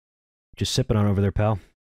just sipping on over there, pal?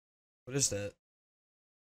 What is that?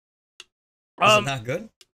 Is it not good?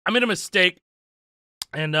 I made a mistake,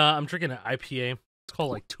 and I'm drinking an IPA. It's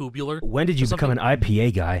called like Tubular. When did you become an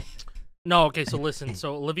IPA guy? No, okay, so listen.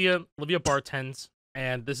 So Olivia bartends,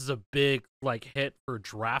 and this is a big like hit for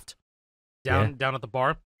draft down at the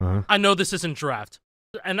bar. I know this isn't draft,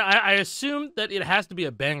 and I assume that it has to be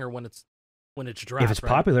a banger when it's draft. If it's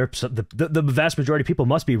popular, so the vast majority of people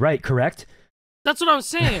must be right, correct? That's what I'm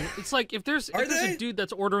saying. It's like if there's a dude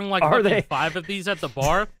that's ordering like 5 of these at the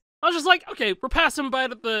bar, I was just like, okay, we're passing by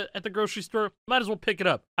at the grocery store. Might as well pick it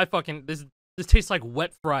up. This tastes like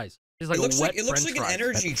wet fries. It's like it looks like an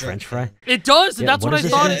energy drink. French fry. It does, and that's what I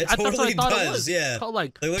thought. It That's what I thought it was. Yeah. It's called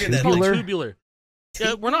like look at Tubular.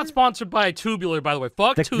 Yeah, we're not sponsored by Tubular, by the way.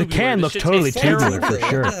 Fuck Tubular. The can looks totally Tubular for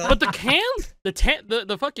sure. But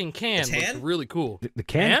the fucking can looks really cool. The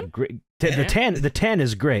can? Great. The tan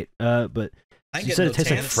is great. But you said it tastes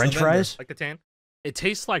like French fries? Like the tan? It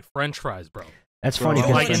tastes like French fries, bro. That's funny.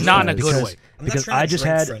 Like, not in a good way. Because I just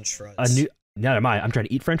had a new... Neither am I. I'm trying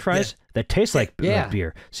to eat French fries that taste like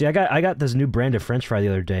beer. See, I got this new brand of French fry the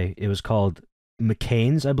other day. It was called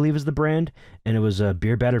McCain's, I believe is the brand, and it was a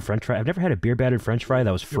beer battered French fry. I've never had a beer battered French fry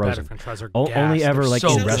that was frozen. French fries are only ever like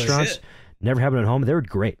in restaurants. Shit. Never had them at home. They were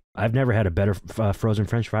great. I've never had a better frozen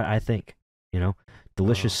French fry. I think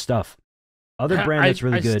delicious stuff. Other brand that's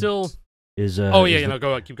really good is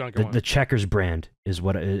go on, keep going. The Checkers brand is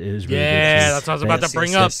what is really good. Yeah, that's what I was about to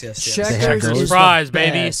bring up. Checkers fries,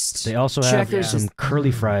 baby. They also have some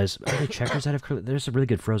curly fries. I think Checkers that have curly. There's some really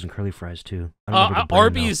good frozen curly fries too.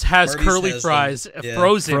 Arby's has curly fries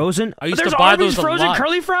frozen. Frozen? I used to buy those a frozen lot.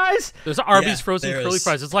 curly fries. There's Arby's frozen curly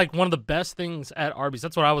fries. It's like one of the best things at Arby's.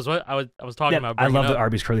 That's what I was talking about. I love the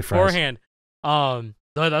Arby's curly fries. Beforehand,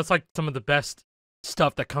 that's like some of the best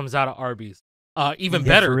stuff that comes out of Arby's. Even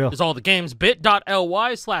better is all the games.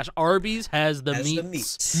 bit.ly/Arby's has the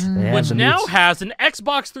meats. Which now has an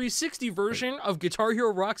Xbox 360 version of Guitar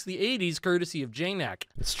Hero Rocks the 80s, courtety of JNAC.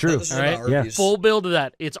 It's true. All right? Yeah. Full build of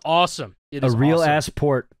that. It's awesome. It is a real ass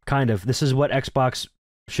port, kind of. This is what Xbox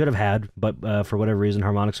should have had, but for whatever reason,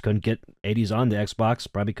 Harmonix couldn't get 80s on the Xbox,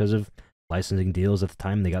 probably because of licensing deals at the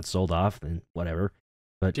time. They got sold off and whatever.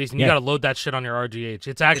 But, Jason, you gotta load that shit on your RGH.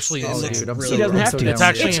 It's actually insane. He doesn't have to. It's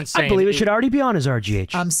actually insane. I believe it should already be on his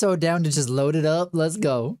RGH. I'm so down to just load it up. Let's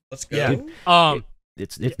go. Let's go. Yeah.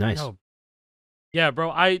 It's nice. No. Yeah,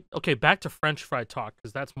 bro. Back to French fry talk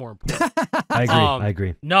because that's more important. I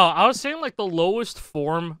agree. No, I was saying like the lowest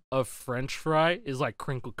form of French fry is like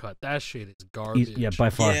crinkle cut. That shit is garbage. Yeah,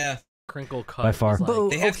 by far. Yeah. Crinkle cut. By far.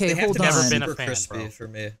 Like, they have to never be been a super fan, crispy bro. for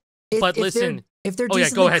me. But listen. If they're go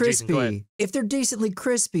decently ahead, crispy, Jason, go ahead. If they're decently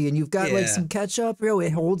crispy and you've got like some ketchup,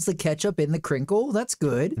 it holds the ketchup in the crinkle. That's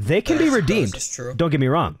good. They can be redeemed. That's true. Don't get me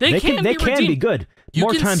wrong. They can be good.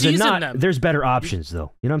 More times than not, there's better options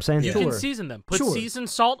though. You know what I'm saying? You can season them. Put seasoned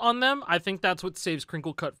salt on them. I think that's what saves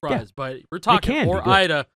crinkle cut fries. But we're talking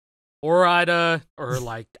Ida, or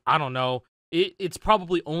like I don't know. It's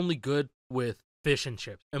probably only good with fish and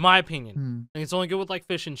chips, in my opinion. I think it's only good with like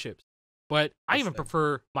fish and chips. But I even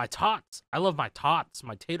prefer my tots. I love my tots,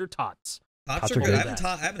 my tater tots. Tots are good.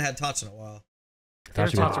 I haven't had tots in a while.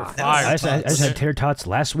 Tater tots are fire. I just had tater tots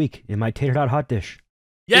last week in my tater tot hot dish.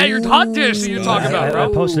 Yeah, your hot dish you're talking about, bro.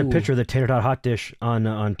 I posted a picture of the tater tot hot dish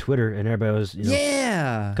on Twitter, and everybody was,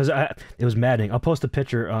 because it was maddening. I'll post a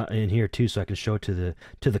picture in here too, so I can show it to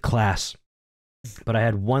the class. But I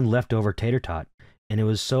had one leftover tater tot. And it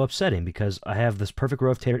was so upsetting because I have this perfect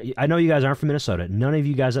row of tater. I know you guys aren't from Minnesota. None of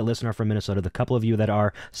you guys that listen are from Minnesota. The couple of you that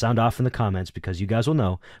are, sound off in the comments because you guys will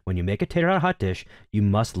know when you make a tater tot hot dish, you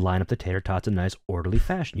must line up the tater tots in a nice orderly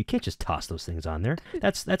fashion. You can't just toss those things on there.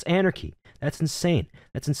 That's anarchy. That's insane.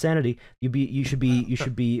 That's insanity. You should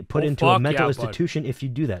be put into a mental institution if you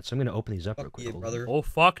do that. So I'm gonna open these up real quick. Yeah, brother. Oh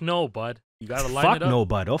fuck no, bud. You gotta line it up. Fuck no,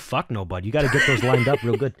 bud. Oh fuck no, bud. You gotta get those lined up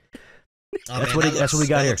real good. That's what we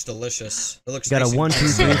got here. Looks delicious. It looks got nice a 1, 2,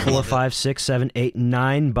 3, 4, 5, 6, 7, 8,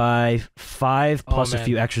 9 by 5 plus a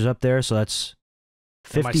few extras up there, so that's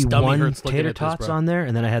 51 tater tots on there,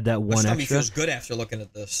 and then I had that one extra. My stomach feels good after looking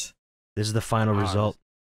at this. This is the final result.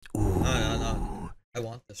 Ooh. No. I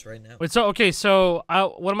want this right now. Wait, so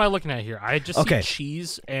what am I looking at here? I just see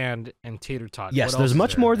cheese and tater tot. Yes, there's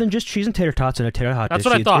much more than just cheese and tater tots in a tater hot dish. That's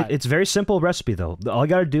what I thought. It's a very simple recipe, though. All you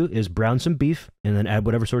got to do is brown some beef and then add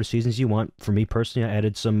whatever sort of seasons you want. For me personally, I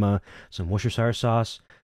added some Worcestershire sauce,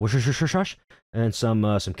 and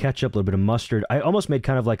some ketchup, a little bit of mustard. I almost made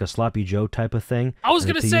kind of like a sloppy Joe type of thing. I was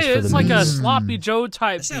gonna say it's like a sloppy Joe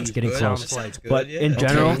type. Sounds getting good. close. Good, but yeah. in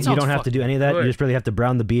general, you don't have to do any of that. Good. You just really have to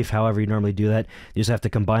brown the beef however you normally do that. You just have to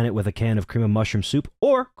combine it with a can of cream of mushroom soup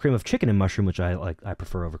or cream of chicken and mushroom, which I like. I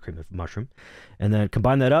prefer over cream of mushroom. And then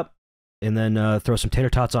combine that up, and then throw some tater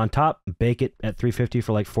tots on top. Bake it at 350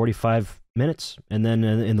 for like 45 minutes, and then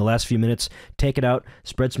in the last few minutes, take it out,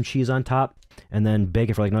 spread some cheese on top, and then bake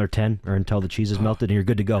it for like another 10 or until the cheese is melted, and you're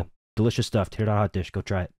good to go. Delicious stuff. Tater tot hot dish. Go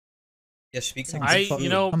try it. Yeah, speaking of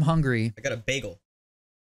food, I'm hungry. I got a bagel.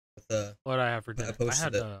 With the what I have for dinner. I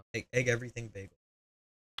had egg everything bagel.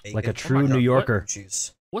 Bacon. Like a true New Yorker.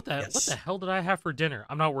 What the hell did I have for dinner?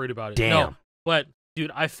 I'm not worried about it. Damn. No, but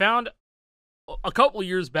dude, I found a couple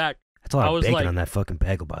years back. That's a lot of bacon on that fucking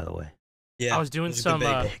bagel, by the way. Yeah, I was doing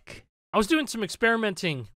some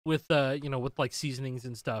experimenting with with like seasonings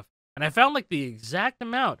and stuff, and I found like the exact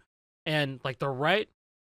amount and like the right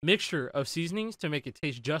mixture of seasonings to make it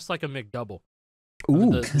taste just like a McDouble.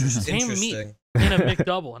 Ooh, the same meat in a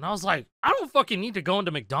McDouble, and I was like, I don't fucking need to go into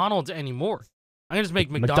McDonald's anymore. I can just make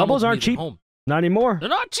McDonald's aren't cheap. home. Not anymore. They're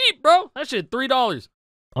not cheap, bro. That shit $3.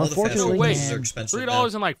 Unfortunately, are expensive.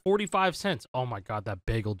 $3.45. Oh my god, that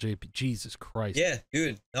bagel, JP. Jesus Christ. Yeah,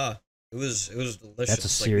 dude. It was delicious. That's a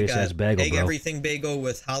serious ass bagel, egg bro. everything bagel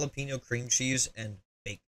with jalapeno cream cheese and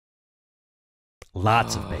bacon.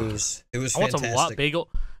 Lots of bacon. It was I want fantastic. some bagel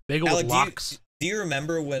Alec, with lox. Do you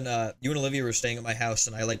remember when you and Olivia were staying at my house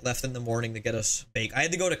and I like left in the morning to get us bake? I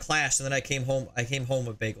had to go to class and then I came home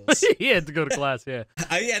with bagels. He had to go to class, yeah.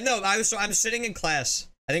 I'm sitting in class.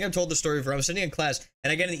 I think I've told the story before. I'm sitting in class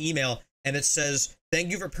and I get an email and it says,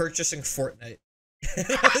 "Thank you for purchasing FORTNITE."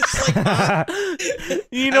 It's like,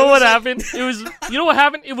 you know what happened?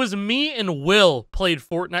 It was me and Will played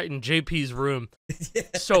FORTNITE in JP's room. Yeah.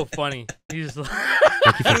 So funny. He's like,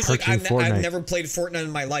 I was like, I've never played FORTNITE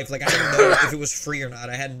in my life. Like, I didn't know if it was free or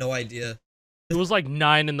not. I had no idea. It was like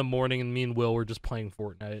 9 in the morning, and me and Will were just playing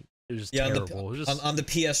FORTNITE. It was just terrible. On the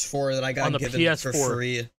PS4 that I got given for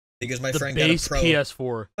free because my friend got a Pro.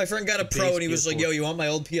 PS4. My friend got a Pro, and he was like, "Yo, you want my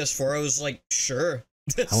old PS4?" I was like, "Sure."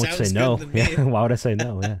 I would say no. Yeah. Why would I say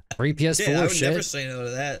no? Yeah. Free PS4 I would shit. never say no to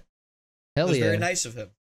that. Hell it was yeah. very nice of him.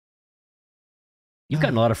 You've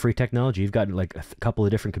gotten a lot of free technology. You've gotten like a couple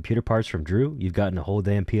of different computer parts from Drew. You've gotten a whole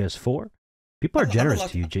damn PS4. People are generous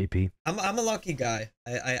to you, JP. I'm a lucky guy.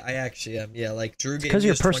 I actually am. Yeah, like Drew gave me because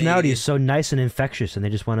your personality is so nice and infectious, and they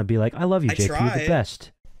just want to be like, "I love you, JP. You're the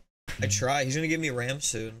best." I try. He's gonna give me RAM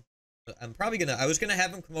soon. I was gonna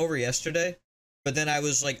have him come over yesterday, but then I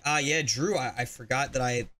was like, yeah, Drew, I forgot that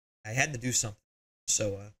I had to do something,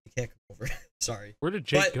 so he can't come over. Sorry. Where did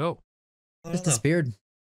Jake go? Just disappeared.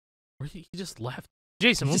 He just left.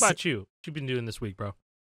 Jason, what about you? What you been doing this week, bro?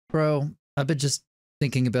 Bro, I've been just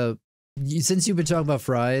thinking about, since you've been talking about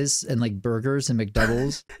fries and like burgers and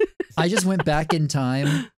McDoubles, I just went back in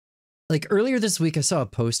time. Like earlier this week, I saw a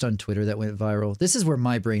post on Twitter that went viral. This is where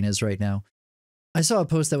my brain is right now. I saw a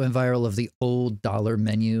post that went viral of the old dollar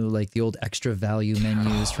menu, like the old extra value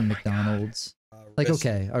menus from McDonald's. Like,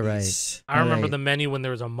 okay, all right. I remember the menu when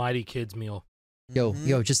there was a Mighty Kids meal. Yo,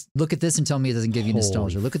 just look at this and tell me it doesn't give you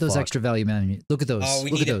nostalgia. Look at those extra value menus. Look at those. Oh,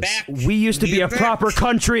 we look need at it back. We used to be a proper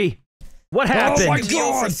country. What happened? Oh my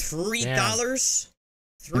God! For $3,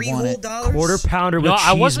 $3 quarter pounder with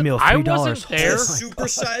cheese meal. $3. I wasn't there.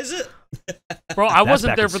 Supersize it. Bro, I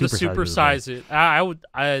wasn't there for the supersize it.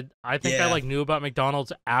 I think I like knew about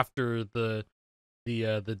McDonald's after the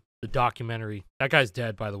documentary. That guy's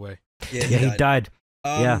dead, by the way. Yeah, he died.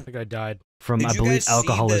 That guy died from, I believe,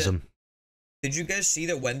 alcoholism. Did you guys see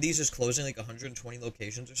that Wendy's is closing like 120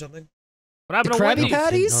 locations or something? What happened to Wendy's? Krabby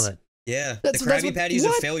Patties? Yeah, the Krabby Patty's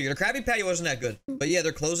a failure. The Krabby Patty wasn't that good, but yeah,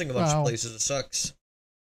 they're closing a bunch of places. It sucks.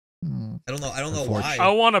 I don't know why. I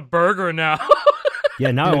want a burger now.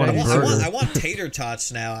 Yeah, now I want a burger. I want tater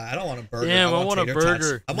tots now. I don't want a burger. Damn, I want a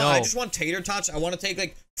burger. I just want tater tots. I want to take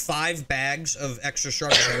like 5 bags of extra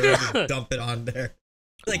sharp cheddar and just dump it on there.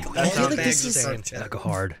 Like all the bags of sharp cheddar. Like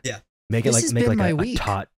hard. Yeah. Make it like a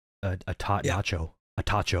tot nacho. A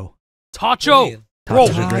Totcho. Totcho! Bro,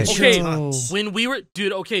 okay, Totchos.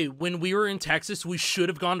 when we were in Texas, we should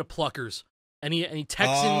have gone to Pluckers. Any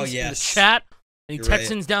Texans in the chat, any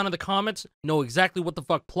Texans down in the comments know exactly what the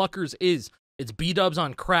fuck Pluckers is. It's B-dubs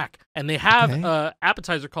on crack. And they have an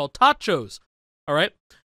appetizer called Totchos. All right?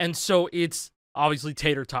 And so it's obviously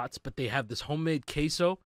tater tots, but they have this homemade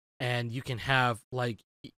queso, and you can have, like,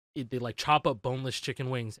 they like chop up boneless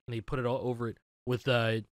chicken wings, and they put it all over it with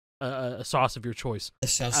a sauce of your choice. That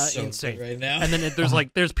sounds so insane good right now. And then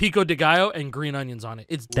there's pico de gallo and green onions on it.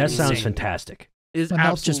 That sounds fantastic. is My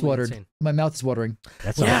mouth just absolutely watered. insane. My mouth is watering.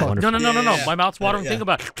 That's Yeah, wonderful. no. My mouth's watering. Yeah. Think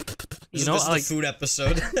about it. This You know, is like the food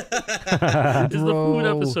episode. this is the food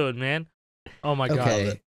Bro. episode, man. Oh my god.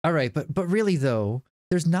 Okay. All right, but really though,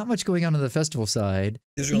 there's not much going on the festival side.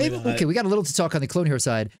 There's really Maybe not. okay, we got a little to talk on the Clone Hero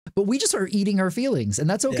side, but we just are eating our feelings, and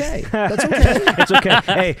that's okay. That's okay. It's okay.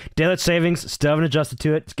 Hey, daylight savings, still haven't adjusted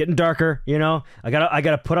to it. It's getting darker, you know. I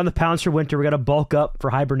gotta put on the pounds for winter. We gotta bulk up for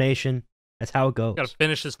hibernation. That's how it goes. Gotta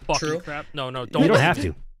finish this fucking True. crap. No, You don't. don't have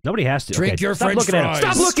to. Nobody has to. Drink okay, your stop French looking at him.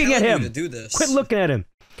 fries. Stop looking at Telling him. you to do this. Quit looking at him.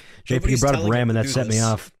 JP, you Nobody's brought up telling RAM you and to that do set me this.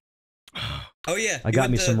 off. Oh yeah. I got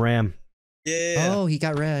me some RAM. Yeah. Oh, he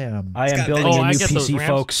got RAM. I am got building Benji. a I new get those PC, Rams.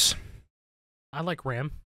 folks. I like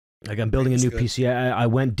RAM. Like I'm building a That's new good. PC. I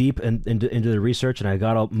went deep into the research and I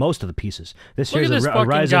got most of the pieces. This Look here's at this a fucking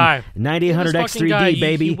Ryzen guy. 9800X3D,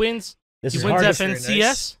 baby. He wins. This He is wins hard. Very FNCS.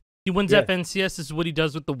 nice. He wins Yeah. FNCS. This is what he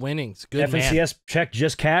does with the winnings. Good man. FNCS check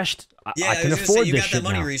just cashed. Yeah, I I can was gonna afford say, you this got shit that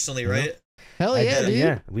money now. recently, You know? right? Hell I yeah, did, dude.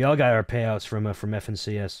 yeah. We all got our payouts from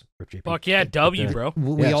FNCS. Rip JP. Fuck yeah, W, But, bro.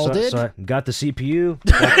 We yeah, all so, did. So I got the CPU.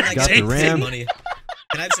 Like, got the pity RAM. money.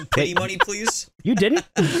 Can I have some pity money, please? You didn't,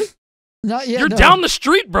 Not yet. You're no. down the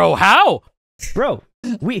street, bro. How? bro.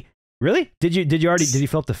 We really? Did you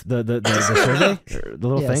fill up the survey or the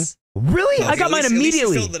little Yes. thing? Really? I got mine At least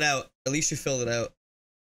immediately. you filled it out. At least you filled it out.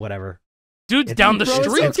 Whatever. Dude's It's- down the bro, it's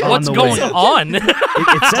street. okay. What's On the going way. on?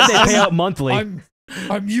 It said they pay out monthly.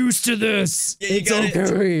 I'm used to this. Yeah, you It's got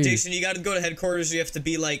okay. it. Jason, you got to go to headquarters. You have to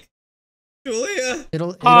be like, Julia.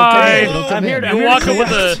 It'll Hi. come in. It'll come I'm here in. to You walk up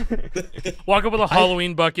collect. with walk up with a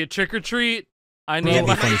Halloween bucket. Trick or treat. I need Bro,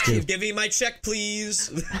 my. funny too. Give me my check,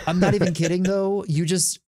 please. I'm not even kidding though. You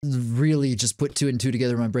just really just put two and two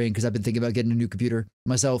together in my brain because I've been thinking about getting a new computer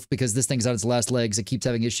myself because this thing's on its last legs. It keeps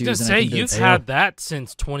having issues. Just and I say think you've that's had that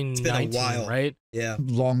since 2019, while. right? Yeah.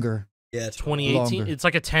 longer. Yeah. It's 2018. Longer. It's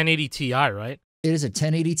like a 1080 Ti, right? It is a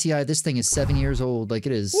 1080 Ti. This thing is 7 years old. Like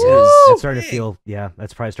it is. Woo! It's starting to feel. Yeah,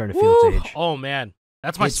 that's probably starting to feel Woo! its age. Oh man,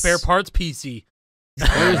 that's my It's- spare parts PC. The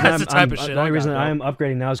only reason That's the type of shit the only I got, reason bro. I'm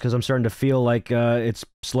upgrading now is because I'm starting to feel like it's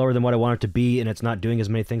slower than what I want it to be, and it's not doing as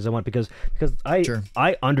many things I want because I Sure.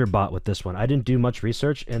 I underbought with this one. I didn't do much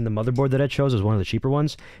research, and the motherboard that I chose was one of the cheaper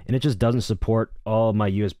ones, and it just doesn't support all my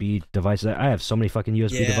USB devices. I have so many fucking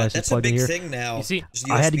USB Yeah, devices that's a plugged in big here. thing now. You see, is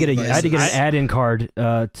I had to get USB I had to get an devices. add-in card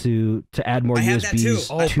to add more I have that too. USBs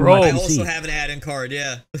Oh, to bro. my I PC. also have an add-in card.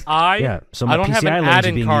 Yeah. Yeah, so my I don't PCI have an lanes are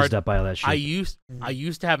add-in being card. used up by all that shit. I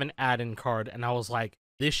used to have an add-in card, and I was like,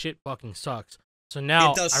 this shit fucking sucks. So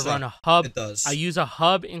now It does I run suck. a hub. It does. I use a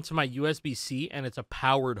hub into my USB-C, and it's a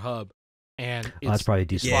powered hub, and it's Oh, that's probably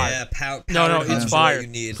decent. Yeah. No, powered it's hubs are fire. what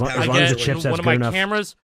you need. As long- Powered as I long as hubs the are what you chipset's need. one of good my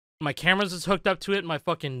enough. my cameras is hooked up to it. My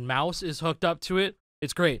fucking mouse is hooked up to it.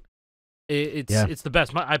 It's great. It's Yeah. it's the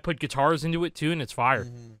best. I put guitars into it too, and it's fire.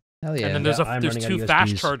 Mhm. Hell yeah. And then there's I'm there's running out two of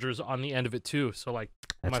fast USBs. chargers on the end of it too. So like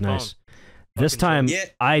That's my nice. phone. This Fucking time, Yeah.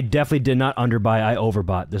 I definitely did not underbuy. I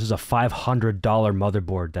overbought. This is a $500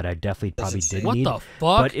 motherboard that I definitely That's probably insane. didn't What need. the fuck?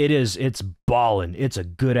 But it's ballin'. It's a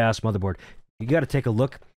good ass motherboard. You got to take a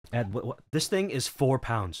look at what this thing is. 4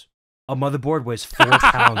 pounds. A motherboard weighs 4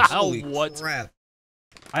 pounds. Holy what? crap.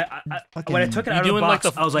 When I took it You out of the doing like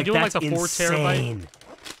box, the- I was you like, doing like that's the 4 terabyte? insane.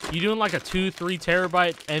 You doing like a 2-3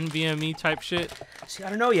 terabyte NVMe type shit? See, I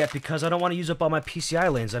don't know yet because I don't want to use up all my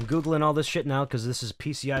PCI lanes. I'm googling all this shit now because this is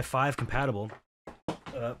PCI 5 compatible.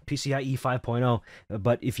 PCIe 5.0.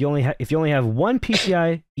 But if you only have one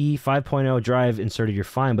PCIe 5.0 drive inserted, you're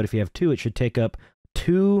fine. But if you have two, it should take up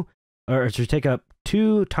 2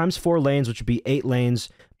 times 4 lanes, which would be 8 lanes.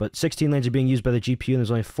 But 16 lanes are being used by the GPU, and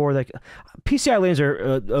there's only 4. That PCI lanes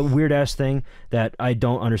are a weird ass thing that I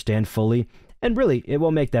don't understand fully. And really, it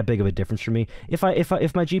won't make that big of a difference for me. If my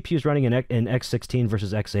GPU is running in X16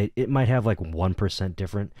 versus X8, it might have like 1%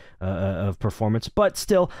 different of performance. But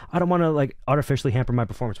still, I don't want to like artificially hamper my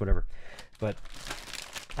performance, whatever. But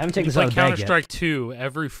I haven't taken You this out play of the bag Counter yet. Strike 2.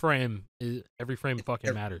 Every frame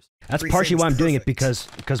fucking matters. That's 3 partially why I'm frames doing it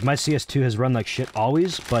perfect. because my CS2 has run like shit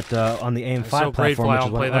always, but on the AM5 I'm so grateful platform, I which is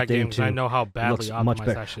don't what play I'm that game updating because I to, know how it badly looks much optimized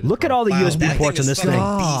better. that shit is. Look at bro. all the Wow, USB that ports thing in is this thing. fucking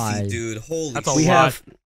God. beefy, dude. Holy That's a shit. lot.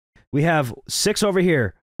 We have 6 over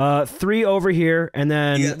here, 3 over here, and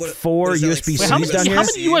then You got- what 4 is that, like, USB-Cs Wait, how many, down here. how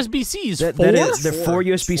many USB-Cs? That 4? is, they're 4 Four.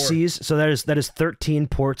 USB-Cs, so that is 13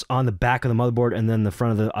 ports on the back of the motherboard, and then the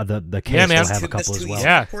front of the case Yeah, man. will have a That's couple as two well. Ethernet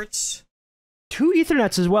Yeah. ports? 2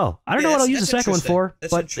 Ethernets as well. I don't Yeah, know what I'll use the that's second one for, interesting.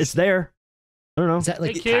 That's but it's interesting. there. I don't know. Is that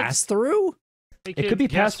like Hey, kids. pass through? Hey, It kid, could be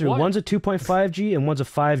guess passed through. what? One's a 2.5G and one's a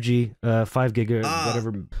 5G, 5 gig,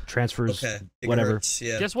 whatever transfers, Okay. whatever. Gigahertz,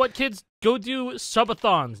 Yeah. Guess what, kids? Go do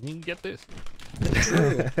subathons and you can get this.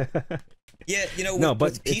 True. Yeah, you know, no,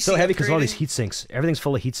 but it's so heavy because all these heat sinks. Everything's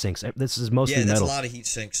full of heat sinks. This is mostly metal. Yeah, that's a lot of heat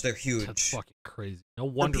sinks. They're huge. That's fucking crazy. No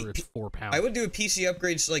wonder it's 4 pounds. I would do a PC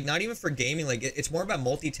upgrades, like, not even for gaming. Like, it's more about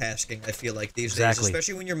multitasking, I feel like, these days.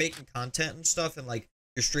 Especially when you're making content and stuff, and, like,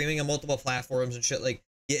 you're streaming on multiple platforms and shit. Like,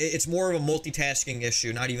 it's more of a multitasking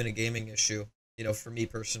issue, not even a gaming issue, you know, for me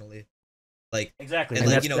personally. Like, exactly. And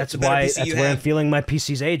like, that's why I'm feeling my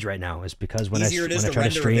PC's age right now, is because when I try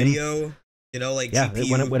to stream... video, you know, like,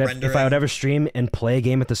 GPU if I would ever stream and play a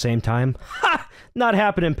game at the same time, not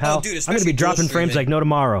happening, pal. Oh, dude, I'm going to be dropping frames like no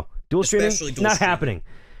tomorrow. Dual streaming, not happening.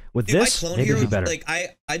 With dude, this, maybe it'd be better. Like,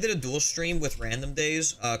 I did a dual stream with Random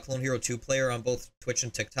Days, Clone Hero 2 player on both Twitch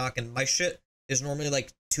and TikTok, and my shit is normally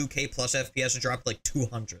like 2K plus FPS, it dropped like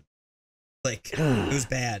 200. Like, it was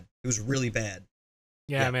bad. It was really bad.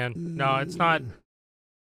 Yeah, man. No, it's not.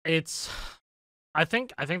 It's... I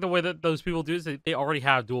think the way that those people do is they already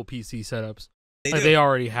have dual PC setups. They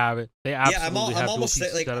already have it. They absolutely have dual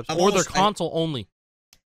PC setups. Or they're console only.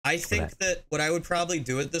 I think that what I would probably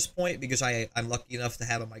do at this point, because I'm lucky enough to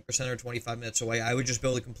have a Micro Center 25 minutes away, I would just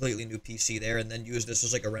build a completely new PC there and then use this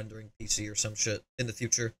as like a rendering PC or some shit in the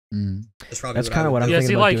future. That's kind of what I'm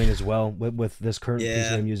thinking about doing as well with this current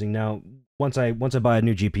PC I'm using now. Once I buy a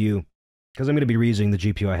new GPU, because I'm going to be reusing the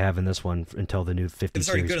GPU I have in this one until the new 50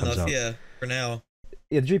 series comes out. It's already good enough, for now.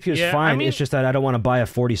 Yeah, the GPU is fine. I mean, it's just that I don't want to buy a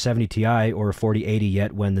 4070 Ti or a 4080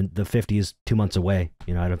 yet when the 50 is 2 months away.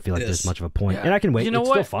 You know, I don't feel like there's much of a point. And I can wait. It's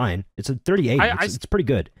still fine. It's a 3080. It's pretty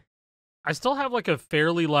good. I still have like a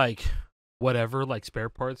fairly like whatever like spare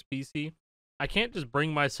parts PC. I can't just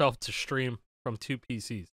bring myself to stream from 2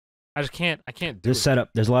 PCs. I just can't. I can't do it.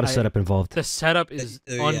 There's a lot of setup involved. The setup is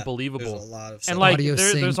unbelievable. There's a lot of and like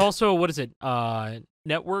there's also what is it?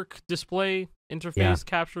 Network display interface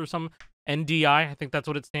capture or something. NDI, I think that's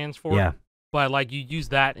what it stands for. Yeah. But like you use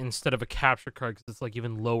that instead of a capture card because it's like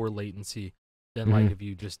even lower latency than like if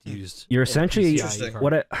you just used. You're essentially how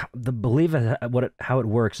it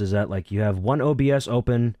works is that like you have one OBS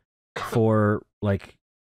open for like.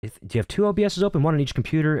 Do you have 2 OBSs open, one on each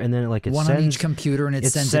computer, and then like one on each computer, and it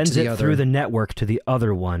sends it to the other. Through the network to the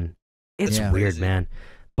other one. It's weird, man.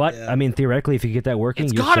 But I mean, theoretically, if you get that working,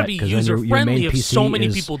 it's gotta be user friendly. If so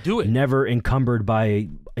many people do it, never encumbered by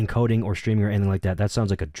encoding or streaming or anything like that. That sounds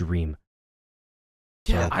like a dream.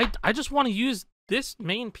 Yeah, so. I just want to use this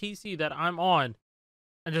main PC that I'm on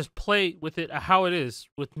and just play with it how it is,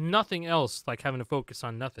 with nothing else, like having to focus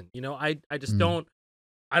on nothing. You know, I just don't.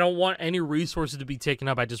 I don't want any resources to be taken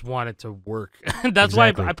up. I just want it to work. That's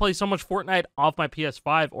why I play so much Fortnite off my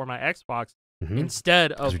PS5 or my Xbox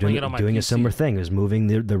instead of playing it on my doing PC. A similar thing is moving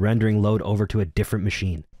the rendering load over to a different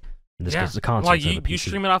machine. In this case, it's a console. Like you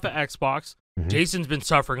stream it off of Xbox. Jason's been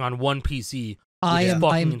suffering on one PC. I'm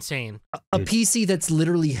fucking insane. A PC that's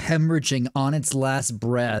literally hemorrhaging on its last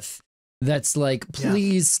breath. That's like,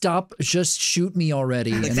 please stop, just shoot me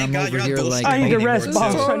already. Like, and I'm over here like, I need to rest,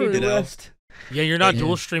 boss. I need to rest. Yeah, you're not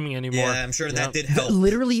dual streaming anymore. Yeah, I'm sure that did help.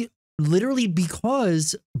 Literally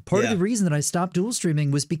because part of the reason that I stopped dual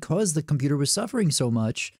streaming was because the computer was suffering so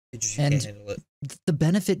much, and can't handle it. The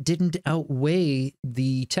benefit didn't outweigh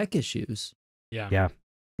the tech issues. Yeah.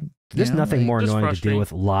 There's nothing more annoying to deal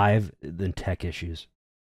with live than tech issues.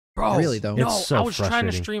 Bro, really though, it's so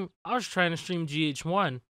frustrating. I was trying to stream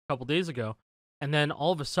GH1 a couple days ago, and then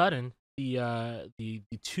all of a sudden the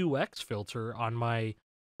 2x filter on my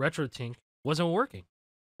RetroTink wasn't working.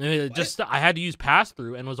 I had to use pass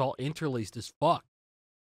through and it was all interlaced as fuck.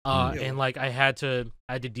 And like I had to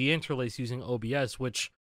deinterlace using OBS,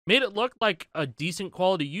 which made it look like a decent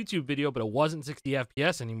quality YouTube video, but it wasn't 60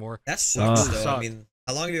 FPS anymore. That sucks though. I mean,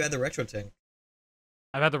 how long have you had the RetroTink?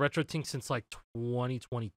 I've had the RetroTink since like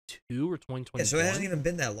 2022 or 2021. Yeah, so it hasn't even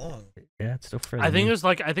been that long. Yeah, it's still fresh. I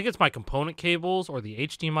think it's my component cables or the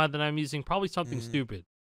HDMI that I'm using, probably something stupid.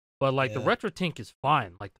 But like the RetroTink is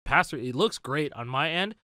fine. Like the pass-through, it looks great on my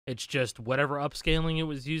end. It's just whatever upscaling it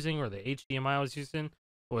was using or the HDMI I was using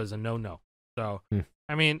was a no-no. So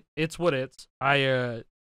I mean, it's what it's. I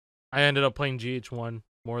ended up playing GH1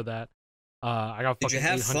 more of that. I got fucking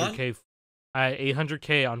 800K.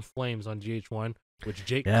 800K on flames on GH1, which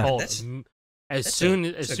Jake called as soon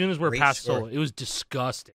as we're past solo. It was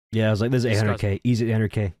disgusting. Yeah, I was like, "This is 800K, easy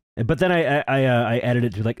 800K." But then I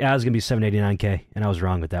edited it to like, it's gonna be 789K, and I was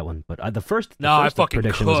wrong with that one. But the first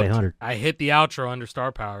prediction was 800. I hit the outro under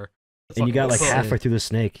star power, and you got like halfway through the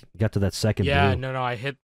snake. You got to that second. Yeah, blue. no, I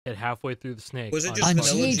hit halfway through the snake. Was it just on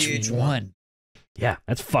GH1? Yeah,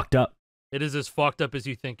 that's fucked up. It is as fucked up as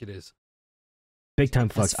you think it is. Big time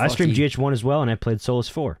fucked. I streamed GH1 as well, and I played Solus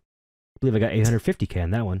 4. I believe I got 850K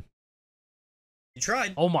on that one. You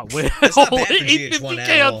tried. Oh my way! That's not bad for GH1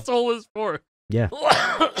 850K on Solus 4. Yeah.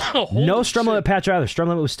 No strum limit patch either. Strum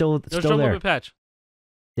limit was still no strum there. Limit patch.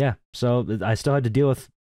 Yeah, so I still had to deal with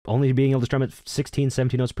only being able to strum at 16,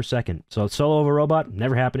 17 notes per second. So solo over robot,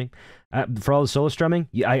 never happening. For all the solo strumming,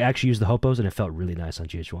 I actually used the hopos, and it felt really nice on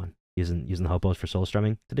GH1. Using the hopos for solo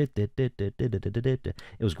strumming. It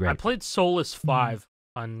was great. I played Solus 5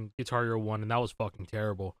 on Guitar Hero 1, and that was fucking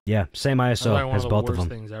terrible. Yeah, same ISO as both of them.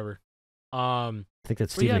 Things ever. I think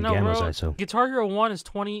that's Steven Gamma's ISO. Guitar Hero 1 is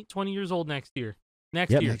 20 years old next year.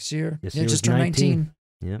 Next year. Yes, yeah, just turned 19.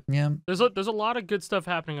 Yeah. There's a lot of good stuff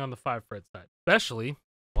happening on the 5-fret side, especially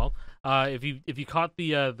if you caught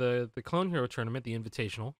the Clone Hero tournament, the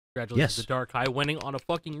Invitational. Congratulations to Dark Eye winning on a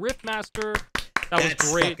fucking Riffmaster. That was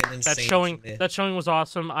great. That showing was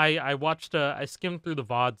awesome. I watched I skimmed through the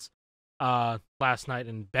VODs last night,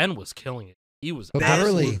 and Ben was killing it. He was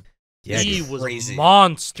early. Yeah, he was a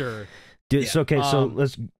monster. Dude, so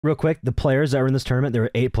let's real quick. The players that were in this tournament, there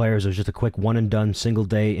were 8 players. It was just a quick one and done, single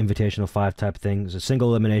day Invitational 5 type thing. It was a single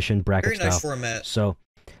elimination bracket Very nice style. format. So,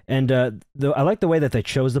 and I like the way that they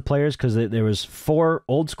chose the players, because there was 4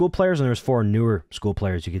 old school players and there was 4 newer school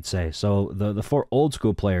players, you could say. So the 4 old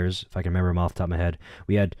school players, if I can remember them off the top of my head,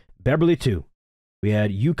 we had Beverly 2, we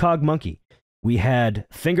had UCog Monkey, we had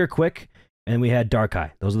Finger Quick, and we had Dark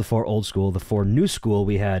Eye. Those are the 4 old school. The 4 new school,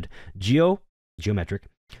 we had Geometric,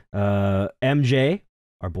 MJ,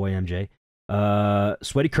 our boy MJ,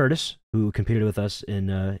 Sweaty Curtis, who competed with us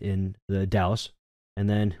in the Dallas, and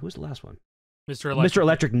then who was the last one? Mr.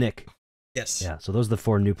 Electric Nick. Yes. Yeah. So those are the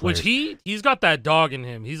 4 new players. Which he's got that dog in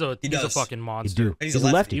him. He's a fucking monster. He's a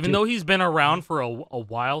lefty. Even though he's been around for a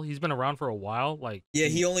while, Like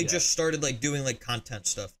he only just started like doing like content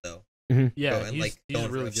stuff though. Mm-hmm. Yeah, and he's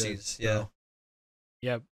really good. Yeah.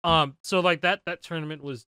 Yeah. So like that tournament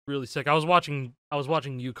was really sick. I was watching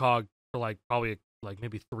UCog for like probably like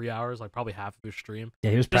maybe 3 hours, like probably half of his stream.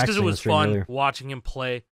 Yeah, he was just practicing. Because it was fun earlier. watching him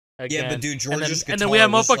play again. Yeah, but dude, George's and then we had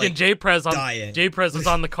motherfucking like J-Prez on. dying. J-Prez was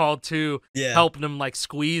on the call too, Yeah. helping him like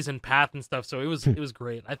squeeze and path and stuff. So it was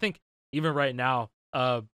great. I think even right now,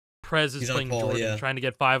 Prez is playing Jordan, trying to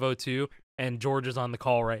get 502, and George is on the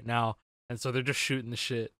call right now, and so they're just shooting the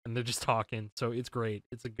shit and they're just talking. So it's great.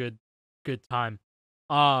 It's a good time.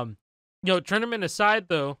 Tournament aside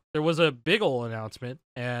though, there was a big ol' announcement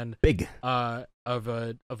and of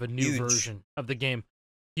a new version of the game.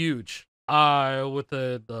 Huge. With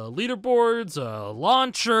the leaderboards,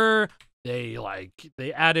 launcher,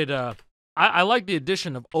 they added I like the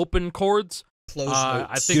addition of open chords. Close notes.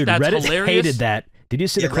 I think that's Reddit hilarious. hated that. Did you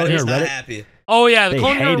see the Clone Hero Reddit? Happy. Oh yeah, the They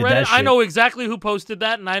Clone Hero hated that Reddit. I shit. know exactly who posted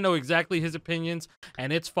that, and I know exactly his opinions,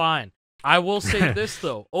 and it's fine. I will say this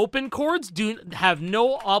though: open chords do have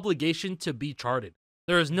no obligation to be charted.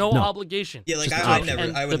 There is no obligation. Yeah, like I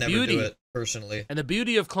would never do it personally. And the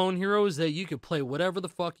beauty of Clone Hero is that you can play whatever the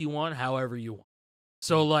fuck you want, however you want.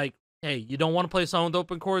 So like, hey, you don't want to play a song with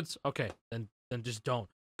open chords? Okay, then just don't.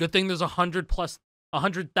 Good thing there's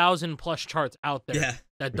 100,000 plus charts out there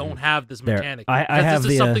that don't have this mechanic. I have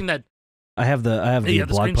this is something that I have the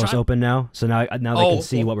blog post open now, so now they can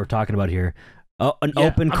see what we're talking about here. An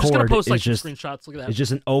open chord is just screenshots. Look at that. It's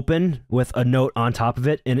just an open with a note on top of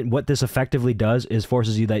it, and what this effectively does is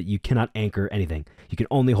forces you that you cannot anchor anything. You can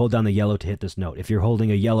only hold down the yellow to hit this note. If you're holding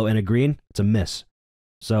a yellow and a green, it's a miss.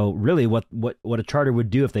 So really, what a charter would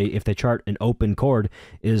do if they chart an open chord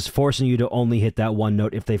is forcing you to only hit that one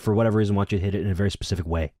note if they for whatever reason want you to hit it in a very specific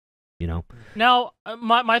way. You know. Now,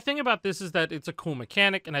 my thing about this is that it's a cool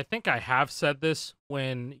mechanic, and I think I have said this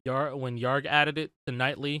when Yarg added it to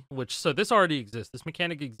Nightly, so this already exists. This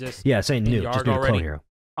mechanic exists. Yeah, saying new, Yarg just new to already. Clone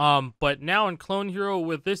Hero. But now in Clone Hero,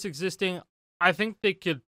 with this existing, I think they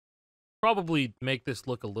could probably make this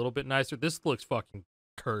look a little bit nicer. This looks fucking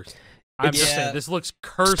cursed. I'm just saying, this looks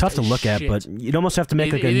cursed. It's tough to look at, but you'd almost have to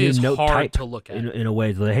make like a new note type to look at in a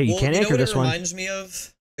way. Like, hey, you can't anchor this one. It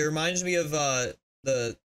reminds me of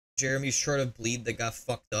the Jeremy's chart of bleed that got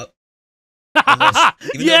fucked up.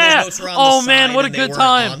 Yeah. Oh man, what a good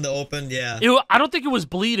time. On the open, yeah. I don't think it was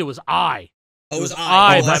bleed. It was I. Oh, it was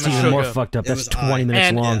I. Oh, that's even more fucked up. That's 20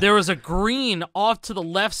 minutes long. There was a green off to the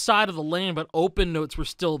left side of the lane, but open notes were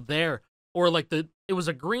still there. Or like it was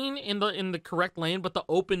a green in the correct lane, but the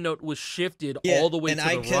open note was shifted all the way to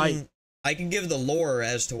the right. I can give the lore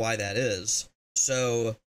as to why that is.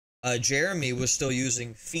 So, Jeremy was still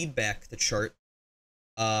using feedback to chart.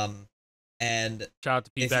 And shout out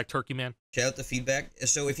to Feedback Turkey Man. Shout out to Feedback.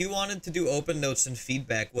 So if you wanted to do open notes and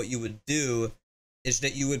feedback, what you would do is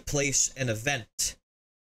that you would place an event,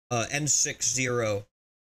 N60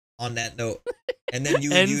 on that note. And then you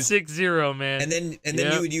would N60, man. And then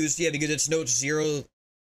you would use, because it's notes 0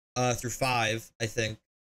 through 5, I think.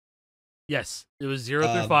 Yes, it was 0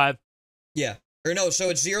 through 5. Yeah. Or no, so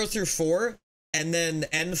it's 0 through 4, and then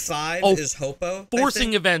N5 is Hopo.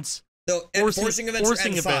 Forcing events. No, forcing events are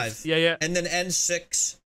N5. Events. Yeah. And then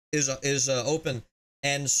N6 is open.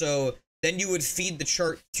 And so then you would feed the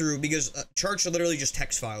chart through, because charts are literally just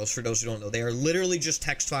text files, for those who don't know. They are literally just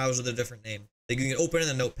text files with a different name. They can open in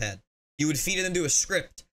a notepad. You would feed it into a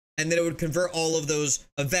script, and then it would convert all of those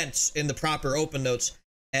events in the proper open notes.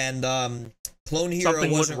 And Clone Hero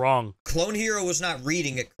Something went wrong. Clone Hero was not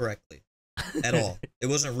reading it correctly at all. It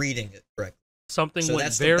wasn't reading it correctly. Something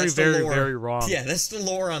went very wrong. Yeah, that's the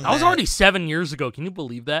lore on that. That was already 7 years ago. Can you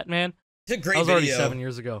believe that, man? It's a great video. That was already 7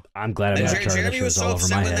 years ago. I'm glad I'm not trying. Jeremy was so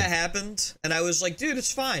upset when that happened, and I was like, dude,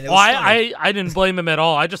 it's fine. Well, I didn't blame him at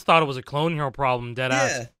all. I just thought it was a Clone Hero problem, dead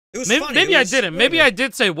ass. Yeah, it was maybe, funny. Maybe I didn't. Maybe I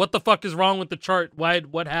did say, what the fuck is wrong with the chart?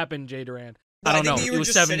 What happened, J. Durant? I don't know. You were it was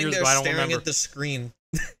just 7 years ago. I don't remember. At the screen.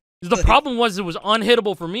 The problem was it was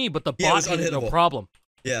unhittable for me, but the bot hit it no problem.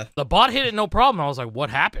 Yeah. The bot hit it no problem. I was like,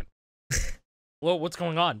 what happened? Well, what's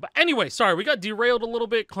going on? But anyway, sorry, we got derailed a little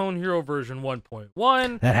bit. Clone Hero version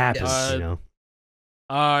 1.1. That happens, you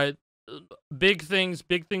know. Big things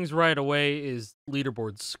right away is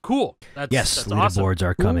leaderboards. Cool. That's leaderboards awesome.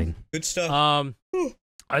 are coming. Good stuff.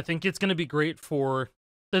 I think it's gonna be great for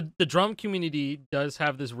the drum community. Does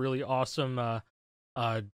have this really awesome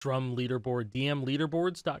drum leaderboard,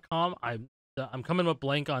 dmleaderboards.com. I'm coming up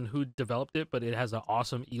blank on who developed it, but it has an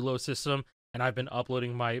awesome elo system, and I've been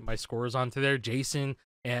uploading my scores onto there. Jason,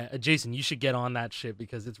 you should get on that shit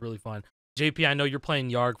because it's really fun. JP, I know you're playing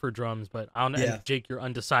Yarg for drums, but I don't know. Yeah. Jake, you're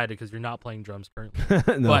undecided because you're not playing drums currently.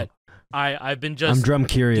 No. But I've been just I'm drum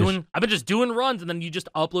curious. I've been just doing runs, and then you just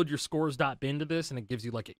upload your scores.bin to this, and it gives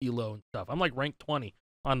you like an elo and stuff. I'm like ranked 20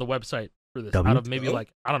 on the website for this out of maybe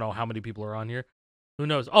like I don't know how many people are on here. Who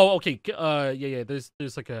knows? Oh, okay. Yeah. There's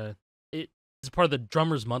like it's part of the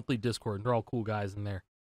Drummers Monthly Discord, and they're all cool guys in there.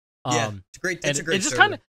 Yeah, it's great. It's a great. It just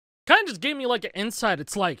kind of just gave me like an insight.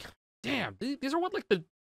 It's like, damn, these are what like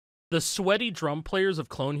the sweaty drum players of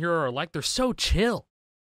Clone Hero are like. They're so chill.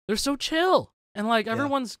 They're so chill, and like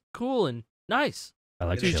everyone's cool and nice. I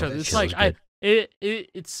like to each other. It's like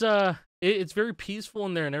it's very peaceful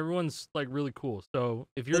in there, and everyone's like really cool. So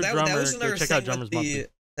if you're a drummer, go check out Drummers Monthly.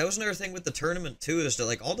 That was another thing with the tournament too, is that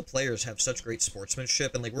like all the players have such great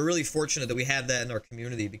sportsmanship, and like we're really fortunate that we have that in our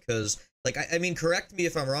community, because like I mean, correct me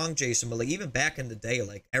if I'm wrong, Jason, but like even back in the day,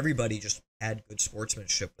 like everybody just had good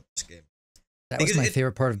sportsmanship with this game. That was my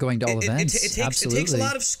favorite part of going to all events. It takes a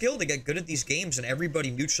lot of skill to get good at these games, and everybody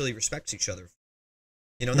mutually respects each other.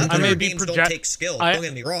 You know, not that our games don't take skill. Don't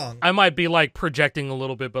get me wrong. I might be like projecting a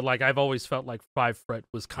little bit, but like I've always felt like 5 Fret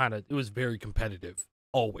was it was very competitive.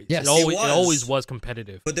 Always. Yes. It always was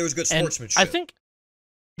competitive. But there was good sportsmanship. And I think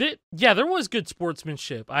there was good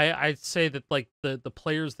sportsmanship. I'd say that like the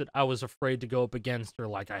players that I was afraid to go up against are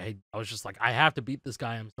like I was just like, I have to beat this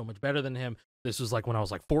guy. I'm so much better than him. This was like when I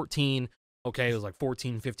was like 14. Okay, it was like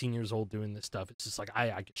 14, 15 years old doing this stuff. It's just like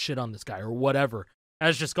I could shit on this guy or whatever.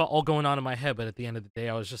 That's just all going on in my head. But at the end of the day,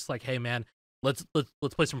 I was just like, hey man, let's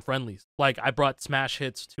play some friendlies. Like I brought Smash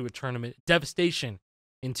Hits to a tournament, Devastation,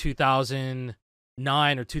 in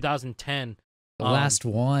 2009 or 2010. The last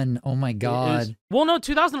one. Oh my god. Well, no,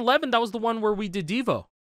 2011. That was the one where we did Devo.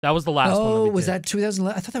 That was the last one. Oh, was that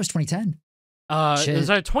 2011? I thought that was 2010. It was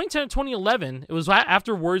like 2010, 2011. It was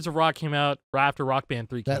after Warriors of Rock came out, right after Rock Band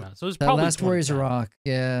 3 came out. So it was probably last Warriors of Rock.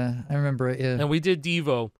 Yeah, I remember it. Yeah. And we did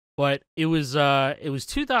Devo, but it was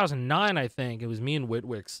 2009, I think. It was me and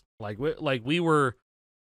Whitwicks. Like we were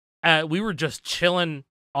just chilling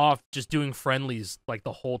off, just doing friendlies like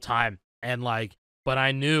the whole time, and like, but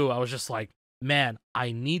I knew I was just like, man,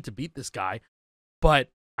 I need to beat this guy, but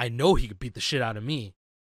I know he could beat the shit out of me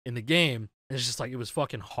in the game. It's just like, it was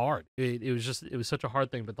fucking hard. It was such a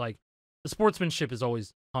hard thing, but like the sportsmanship is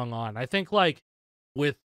always hung on. I think like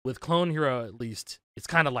with Clone Hero, at least, it's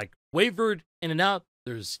kind of like wavered in and out.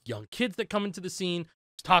 There's young kids that come into the scene,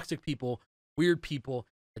 there's toxic people, weird people,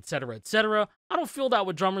 etc., etc. I don't feel that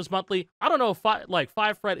with Drummers Monthly. I don't know if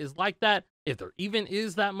 5 Fret is like that, if there even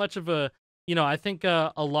is that much of a, you know, I think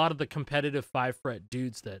a lot of the competitive 5 Fret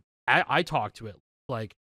dudes that I talk to, it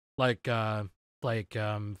like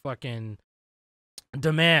fucking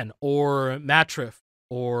Demand or Matrif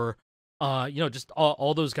or you know, just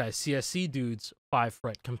all those guys, CSC dudes, 5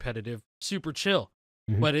 Fret competitive, super chill.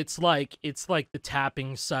 Mm-hmm. But it's like the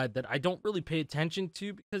tapping side that I don't really pay attention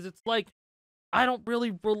to, because it's like I don't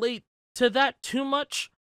really relate to that too much,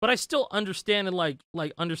 but I still understand and like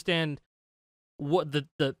understand what the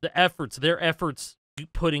efforts, their efforts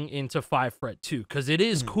putting into 5 Fret too, because it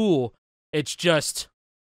is cool. It's just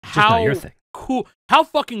how not your thing. Cool. How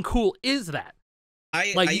fucking cool is that? I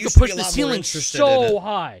you used can push to be the a lot ceiling more so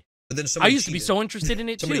high. But then I used to be so interested in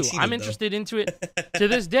it too. I'm interested into it to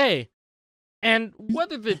this day. And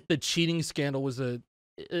whether the cheating scandal was a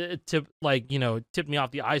tip, like, you know, tipped me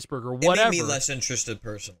off the iceberg or whatever. It made me less interested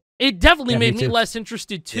personally. It definitely made me less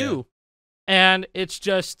interested too. Yeah. And it's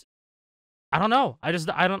just, I don't know. I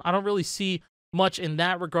don't really see much in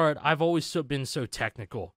that regard. I've always been so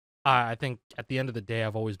technical. I think at the end of the day,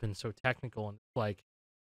 I've always been so technical, and like,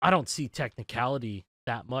 I don't see technicality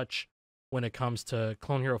that much when it comes to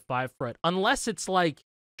Clone Hero 5 Fret, unless it's like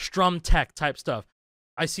strum tech type stuff.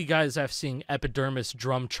 I see guys have seen Epidermis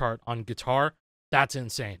drum chart on guitar. That's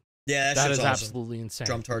insane. Yeah, that is awesome. Absolutely insane.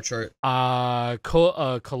 Drum chart.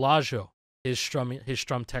 Collaggio, his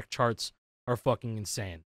strum tech charts are fucking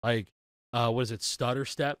insane. Like, what is it? Stutter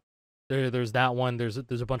step. There's that one. There's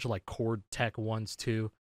a bunch of like chord tech ones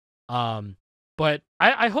too. But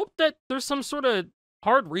I hope that there's some sort of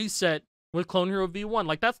hard reset with Clone Hero V1.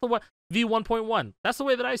 Like, that's the way, V1.1. That's the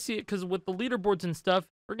way that I see it, because with the leaderboards and stuff,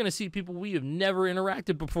 we're going to see people we have never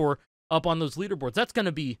interacted before up on those leaderboards. That's going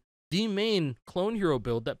to be the main Clone Hero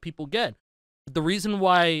build that people get. The reason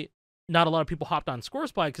why not a lot of people hopped on Score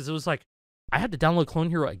Spy, because it was like, I had to download Clone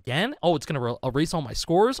Hero again? Oh, it's going to erase all my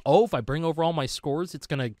scores? Oh, if I bring over all my scores, it's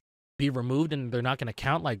going to be removed and they're not going to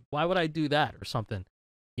count? Like, why would I do that or something?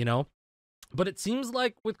 You know? But it seems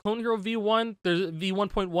like with Clone Hero V1, there's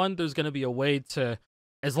V1.1, there's going to be a way to,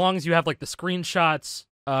 as long as you have like the screenshots,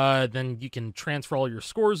 then you can transfer all your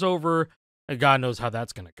scores over. And God knows how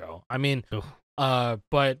that's going to go. I mean,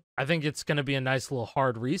 but I think it's going to be a nice little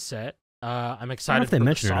hard reset. I'm excited for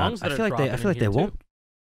the songs that are dropping. I feel like they won't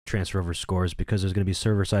transfer over scores, because there's going to be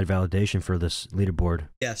server-side validation for this leaderboard.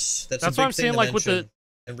 Yes, that's what I'm saying. Like with the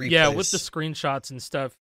with the screenshots and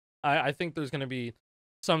stuff, I think there's going to be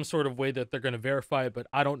some sort of way that they're going to verify it, but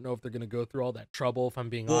I don't know if they're going to go through all that trouble. If I'm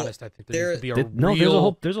being honest, I think there's going to be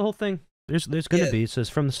there's a whole thing. There's going to be. It says,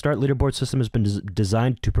 from the start, leaderboard system has been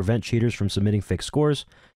designed to prevent cheaters from submitting fake scores,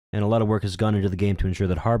 and a lot of work has gone into the game to ensure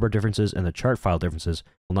that hardware differences and the chart file differences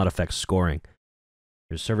will not affect scoring.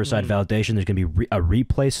 There's server-side validation. There's going to be a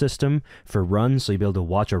replay system for runs, so you'll be able to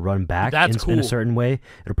watch a run back in a certain way.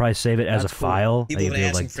 It'll probably save it as a file. People have been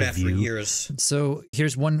asking for that for years. So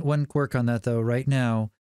here's one quirk on that, though. Right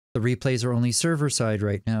now, the replays are only server-side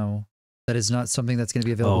right now. That is not something that's going to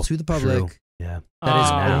be available to the public. True. Yeah. That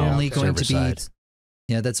is only going to be...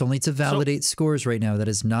 Yeah, that's only to validate scores right now. That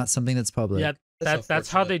is not something that's public. Yeah,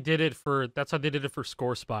 that's how they did it for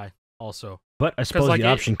Score Spy also. But I suppose the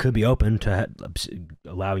option could be open to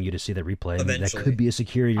allowing you to see the replay. I mean, that could be a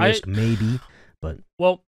security risk, maybe. But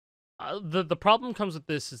the problem comes with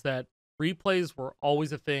this is that replays were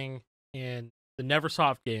always a thing, and the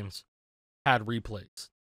Neversoft games had replays.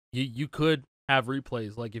 You could have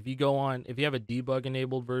replays. Like, if you have a debug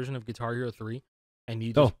enabled version of Guitar Hero 3, and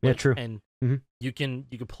you just you can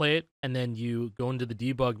play it, and then you go into the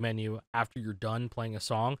debug menu after you're done playing a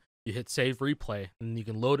song. You hit save replay, and you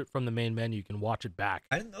can load it from the main menu. You can watch it back.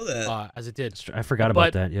 I didn't know that. As it did. I forgot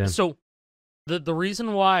about that. Yeah. So the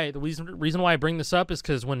reason why I bring this up is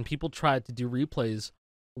because when people tried to do replays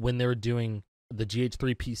when they were doing the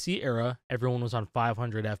GH3 PC era, everyone was on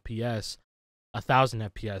 500 FPS, 1000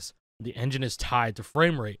 FPS. The engine is tied to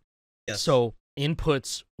frame rate. Yes. So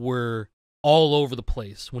inputs were all over the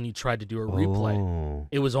place when you tried to do a replay.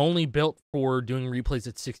 It was only built for doing replays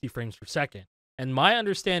at 60 frames per second. And my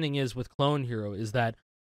understanding is with Clone Hero is that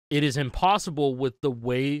it is impossible with the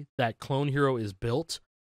way that Clone Hero is built,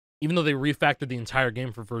 even though they refactored the entire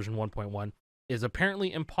game for version 1.1, is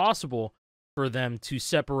apparently impossible for them to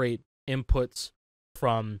separate inputs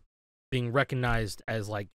from being recognized as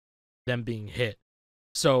like them being hit.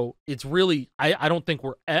 So it's really, I don't think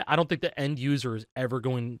the end user is ever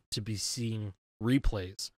going to be seeing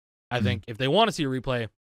replays. I think if they want to see a replay,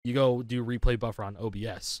 you go do replay buffer on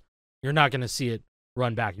OBS. You're not going to see it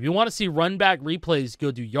run back. If you want to see run back replays, go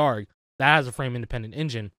do Yarg. That has a frame independent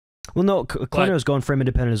engine. Well, no, Clone Hero is going frame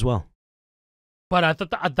independent as well. But I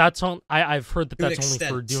thought that's on. I've heard that's only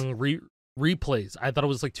for doing replays. I thought it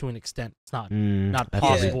was like to an extent. It's not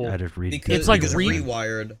possible. It's like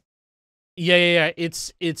rewired. Yeah.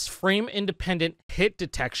 It's frame independent hit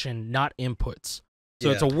detection, not inputs. So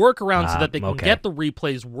it's a workaround so that they can get the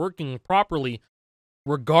replays working properly,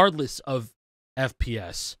 regardless of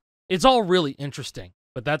FPS. It's all really interesting,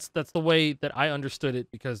 but that's the way that I understood it,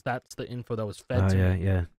 because that's the info that was fed to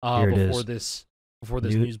me before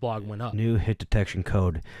this news blog went up. New hit detection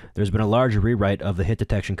code. There's been a large rewrite of the hit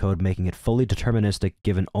detection code, making it fully deterministic,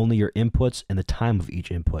 given only your inputs and the time of each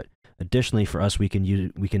input. Additionally, for us, we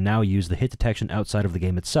can now use the hit detection outside of the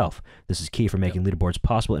game itself. This is key for making leaderboards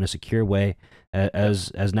possible in a secure way,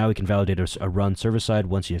 as now we can validate a run server side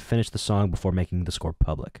once you finish the song before making the score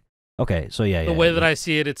public. Okay, so yeah. The way that I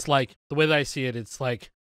see it, it's like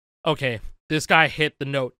okay, this guy hit the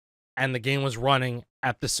note and the game was running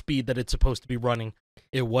at the speed that it's supposed to be running.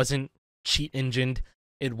 It wasn't cheat engined.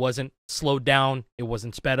 It wasn't slowed down. It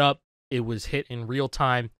wasn't sped up. It was hit in real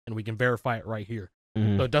time, and we can verify it right here.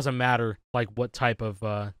 Mm-hmm. So it doesn't matter like what type of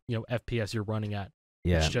FPS you're running at.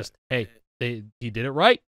 Yeah. It's just, hey, he did it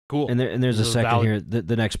right. Cool. And there's a second here.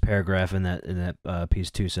 The next paragraph in that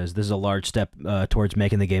piece too says this is a large step towards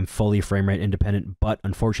making the game fully frame rate independent, but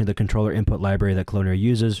unfortunately the controller input library that Clone Hero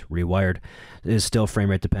uses, Rewired, is still frame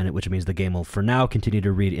rate dependent, which means the game will for now continue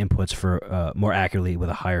to read inputs for more accurately with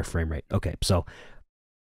a higher frame rate. Okay, so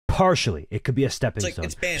partially it could be a stepping stone.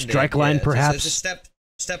 Strikeline perhaps. It's a step.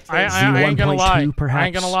 I ain't gonna lie. Perhaps. I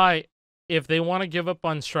ain't gonna lie. If they want to give up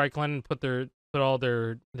on Strikeline and put all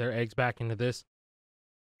their eggs back into this.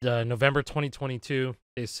 November 2022,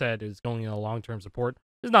 they said is going into long-term support.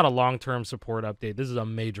 This is not a long-term support update. This is a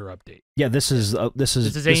major update. Yeah, this could have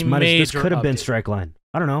been Strikeline.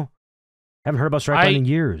 I don't know. Haven't heard about Strikeline in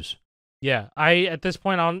years. Yeah, at this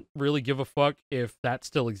point I don't really give a fuck if that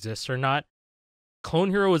still exists or not. Clone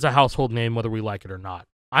Hero is a household name, whether we like it or not.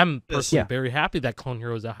 I'm personally very happy that Clone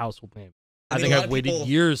Hero is a household name. I think I've waited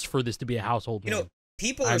years for this to be a household name.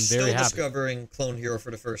 People are still discovering Clone Hero for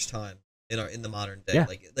the first time. In the modern day,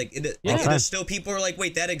 it is still people are like,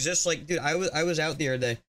 wait, that exists. Like, dude, I was out the other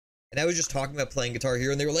day, and I was just talking about playing Guitar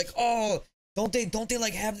Hero, and they were like, oh, don't they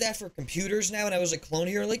like have that for computers now? And I was like, Clone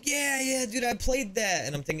Hero, like, yeah, dude, I played that,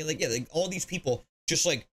 and I'm thinking like, yeah, like all these people just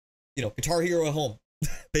like, Guitar Hero at home,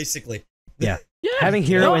 basically. Yeah, having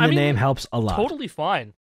Hero in the name helps a lot. Totally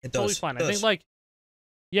fine. It totally does. fine. It I does. think like,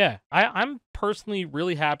 yeah, I'm personally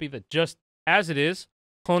really happy that just as it is,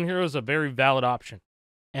 Clone Hero is a very valid option.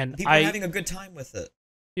 And people are having a good time with it.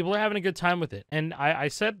 People are having a good time with it. And I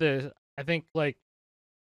said this, I think, like,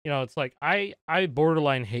 it's like, I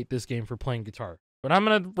borderline hate this game for playing guitar. But I'm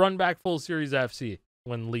going to run back full Series FC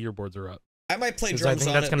when leaderboards are up. I might play drums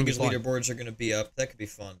on it because leaderboards are going to be up. That could be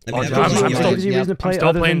fun. I'm still reason to play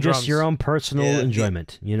other than just your own personal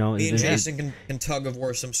enjoyment. Me and Jason can tug of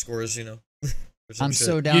war some scores, I'm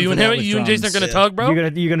so down. You and Jason are going to tug, bro?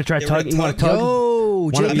 You're gonna try tug? You want to tug?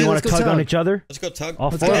 You want to tug on each other? Let's go tug. All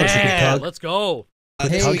four of us can tug. Let's go.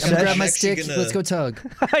 Hey, I'm gonna grab my sticks. Let's go tug.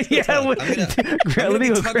 Yeah, I'm gonna be tugging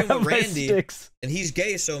with my Randy, sticks. and he's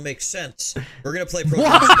gay, so it makes sense. We're gonna play Pro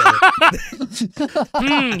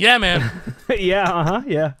together. Yeah, man. Yeah,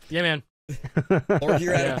 yeah. Yeah, man. Or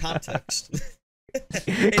you're out of context.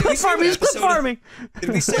 Hey, clip farming. Did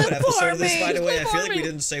we say what episode of this, by the way? I feel like we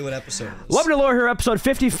didn't say what episode it was. Welcome to Lore Here, episode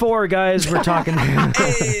 54, guys. We're talking.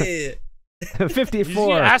 Hey. 54.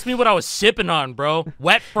 You asked me what I was sipping on, bro.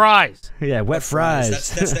 Wet fries. Yeah, wet fries.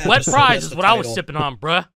 That's wet fries is what I was sipping on,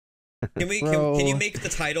 bruh. Can you make the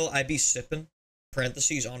title "I be sipping"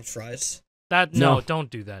 (parentheses on fries)? No, don't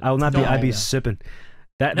do that. I will not be. I be sipping.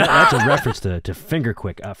 That's a reference to Finger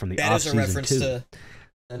Quick from the off season too.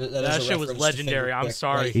 That shit was legendary. I'm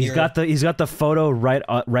sorry. Right, he's got the photo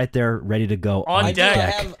right there, ready to go on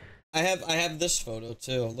deck. I have this photo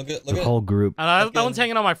too. Look at the whole group. That one's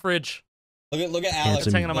hanging on my fridge. Look at Alec.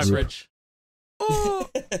 It's hanging on my fridge. Oh,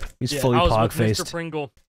 he's fully pog-faced. Mr.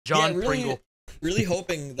 Pringle, John Pringle. Really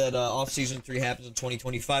hoping that off-season 3 happens in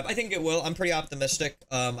 2025. I think it will. I'm pretty optimistic.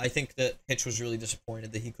 I think that Hitch was really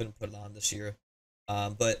disappointed that he couldn't put it on this year.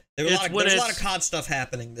 But there was a lot of COD stuff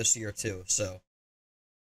happening this year too. So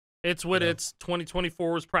it's what it's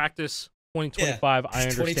 2024 was practice. 2025, I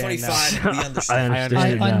understand 2025, now. We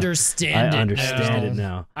understand. I understand it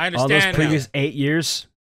now. I understand all those previous now. 8 years.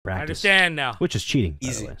 Practice. I understand now. Which is cheating,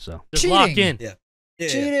 Easy. by the way. So just lock in. Yeah.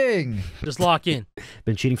 Cheating. Just lock in.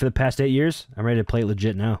 Been cheating for the past 8 years. I'm ready to play it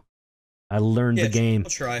legit now. I learned the game. I'll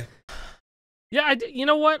try. Yeah, you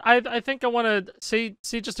know what? I think I want to see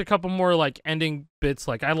just a couple more like ending bits.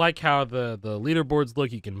 Like I like how the leaderboards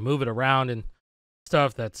look. You can move it around and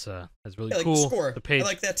stuff. That's really cool. The score. The page. I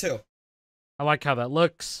like that too. I like how that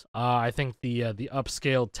looks. I think the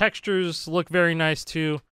upscale textures look very nice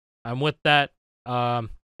too. I'm with that.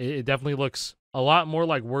 It definitely looks a lot more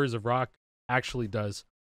like Words of Rock actually does.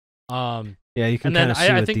 Yeah, you can kind of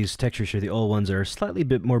see with these textures here. The old ones are slightly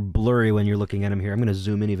bit more blurry when you're looking at them here. I'm going to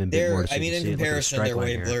zoom in even a bit more. So in comparison, they're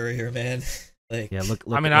way blurrier, man. Yeah, look.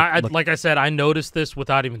 Like I said, I noticed this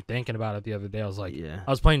without even thinking about it the other day. I was like, I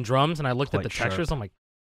was playing drums and I looked at the textures. I'm like,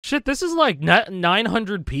 shit, this is like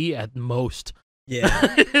 900p at most.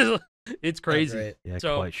 Yeah, it's crazy. Yeah,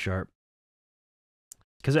 quite sharp.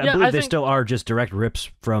 Because I believe they still are just direct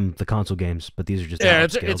rips from the console games, but these are just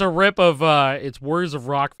it's a rip of it's Words of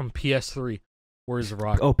Rock from PS3. Words of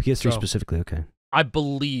Rock. Oh, PS3 specifically. Okay. I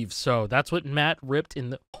believe so. That's what Matt ripped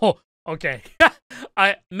in the. Oh, okay.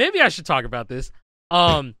 maybe I should talk about this.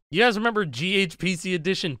 You guys remember GHPC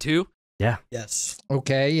Edition 2? Yeah. Yes.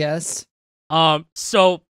 Okay, yes.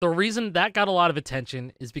 So the reason that got a lot of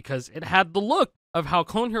attention is because it had the look of how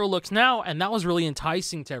Clone Hero looks now, and that was really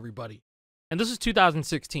enticing to everybody. And this is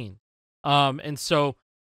 2016. And so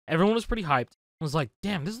everyone was pretty hyped. Was like,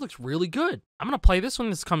 damn, this looks really good. I'm gonna play this when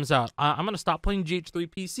this comes out. I'm gonna stop playing GH3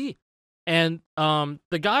 PC. And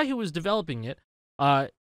the guy who was developing it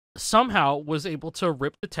somehow was able to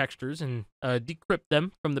rip the textures and decrypt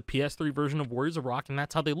them from the PS3 version of Warriors of Rock, and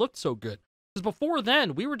that's how they looked so good. Because before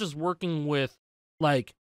then, we were just working with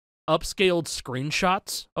like upscaled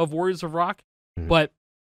screenshots of Warriors of Rock, but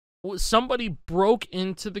somebody broke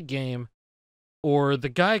into the game, or the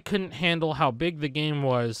guy couldn't handle how big the game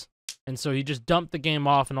was, and so he just dumped the game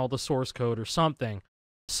off and all the source code or something.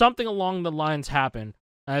 Something along the lines happened.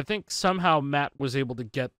 And I think somehow Matt was able to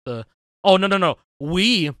get the... Oh, no.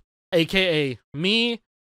 We, a.k.a. me,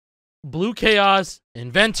 Blue Chaos,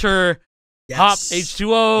 Inventor, Hop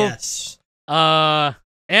H2O, yes.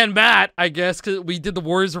 And Matt, I guess, because we did the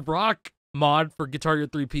Warriors of Rock mod for Guitar Hero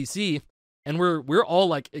 3 PC, and we're all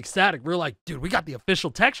like ecstatic. We're like, dude, we got the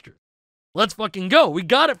official texture. Let's fucking go. We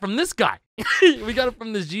got it from this guy. We got it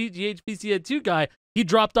from this GHPC 2 guy. He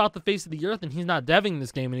dropped off the face of the earth, and he's not deving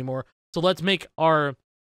this game anymore. So let's make the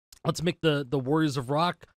Warriors of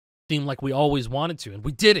Rock theme like we always wanted to, and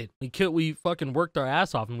we did it. We fucking worked our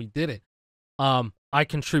ass off, and we did it. I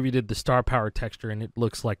contributed the star power texture, and it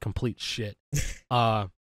looks like complete shit.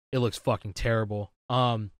 It looks fucking terrible.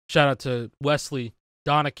 Shout out to Wesley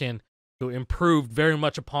Donikin, who improved very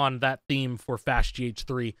much upon that theme for Fast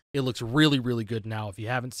GH3. It looks really, really good now. If you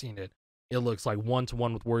haven't seen it, it looks like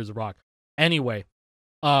 1-to-1 with Warriors of Rock. Anyway,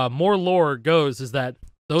 more lore goes is that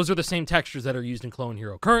those are the same textures that are used in Clone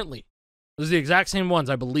Hero currently. Those are the exact same ones,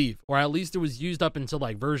 I believe, or at least it was used up until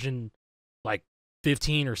like version like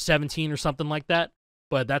 15 or 17 or something like that.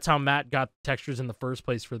 But that's how Matt got textures in the first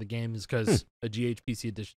place for the game, is because of GHPC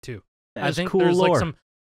Edition 2. I think cool there's lore. like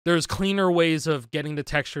there's cleaner ways of getting the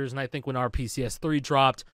textures, and I think when RPCS 3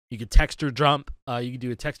 dropped, you could texture jump. You could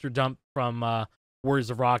do a texture jump from Warriors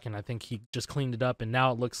of Rock, and I think he just cleaned it up, and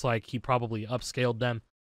now it looks like he probably upscaled them.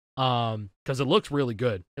 Because it looks really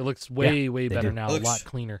good. It looks way better now, a lot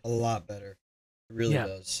cleaner. A lot better. It really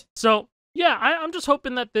does. So, yeah, I'm just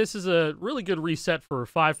hoping that this is a really good reset for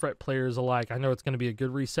 5-fret players alike. I know it's going to be a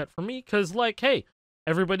good reset for me, because, like, hey,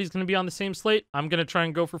 everybody's going to be on the same slate. I'm going to try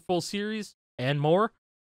and go for full series and more.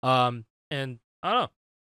 And I don't know.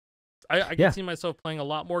 I can see myself playing a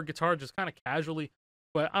lot more guitar just kind of casually,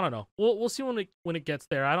 but I don't know. We'll see when it gets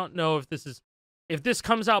there. I don't know if this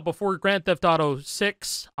comes out before Grand Theft Auto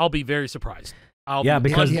 6, I'll be very surprised.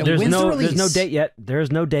 Because there's no date yet.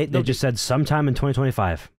 There's no date. They just said sometime in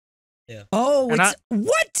 2025. Yeah. Oh,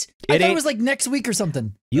 what? I thought it was like next week or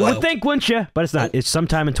something. You would think, wouldn't you? But it's not. It's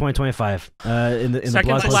sometime in 2025. In the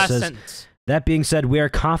blog post says, sentence. That being said, we are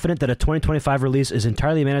confident that a 2025 release is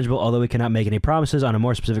entirely manageable, although we cannot make any promises on a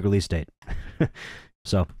more specific release date.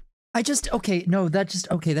 So. That just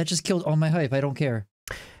killed all my hype. I don't care.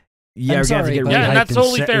 Yeah, we're going to have to get really hyped that's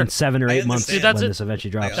totally fair. In 7 or 8 months when this eventually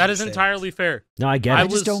drops. That is entirely fair. No, I get it. I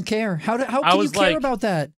just don't care. How can you care about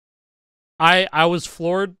that? I was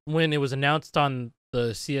floored when it was announced on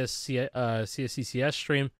the CSCCS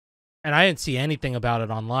stream, and I didn't see anything about it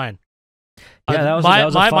online. Yeah, that was a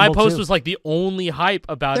fumble my post too. Was like the only hype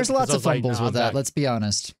about There's it. There's lots of fumbles with that. Let's be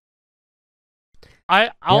honest.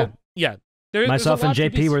 Myself and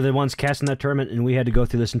JP were the ones casting that tournament, and we had to go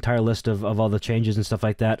through this entire list of all the changes and stuff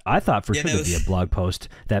like that. I thought for sure there'd be a blog post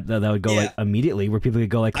that would go like immediately, where people could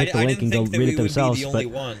go like click the link and go read it themselves. But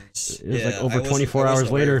it was like over 24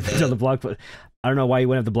 hours later until the blog post. I don't know why you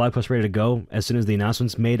wouldn't have the blog post ready to go as soon as the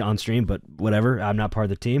announcement's made on stream, but whatever. I'm not part of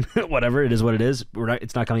the team. Whatever, it is what it is.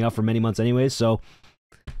 It's not coming out for many months anyways, so.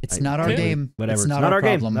 It's not our game. Whatever. It's not our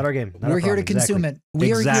game. Not our game. We're here to consume it.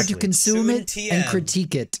 We are here to consume it and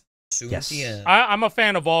critique it. Yes. I'm a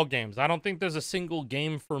fan of all games. I don't think there's a single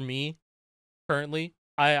game for me currently.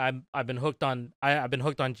 I've been hooked on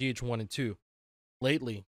GH1 and 2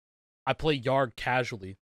 lately. I play Yard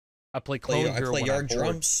casually. I play Clone Hero. I play Yard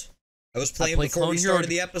drums. I was playing before we started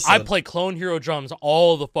the episode. I play Clone Hero drums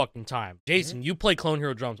all the fucking time. Jason, you play Clone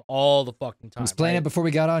Hero drums all the fucking time. I was playing it before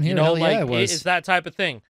we got on here. You know, it's that type of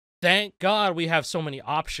thing. Thank God we have so many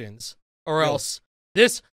options, or else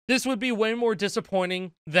this would be way more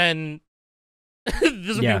disappointing than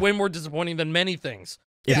be way more disappointing than many things.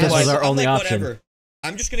 If this was our only option. Whatever.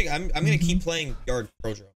 I'm gonna keep playing Yard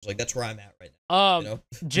Pro drums. Like that's where I'm at right now. You know?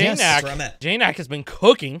 Janak has been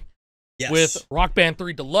cooking with Rock Band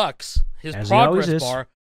 3 Deluxe. His progress bar.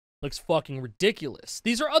 looks fucking ridiculous.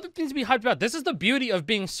 These are other things to be hyped about. This is the beauty of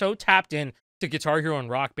being so tapped in to Guitar Hero and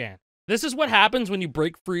Rock Band. This is what happens when you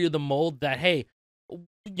break free of the mold that, hey,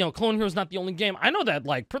 Clone Hero is not the only game. I know that,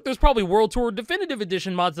 like, there's probably World Tour Definitive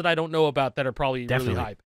Edition mods that I don't know about that are probably really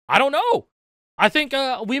hype. I don't know. I think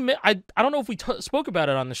I don't know if we spoke about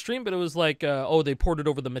it on the stream, but it was like, they ported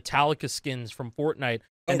over the Metallica skins from FORTNITE,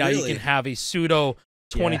 and now you can have a pseudo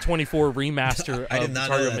 2024 remaster of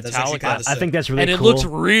Guitar Hero Metallica. I think that's really cool. And it looks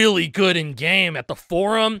really good in game at the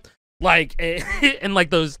forum, like, and like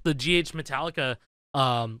the GH Metallica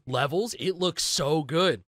levels. It looks so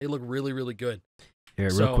good. They look really, really good. Here,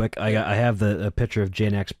 real quick, I have a picture of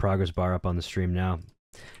JNX progress bar up on the stream now.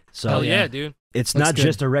 So hell yeah, dude. It's not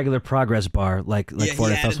just a regular progress bar like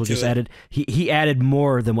Fortnite Festival just added. He added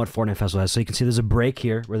more than what Fortnite Festival has. So you can see there's a break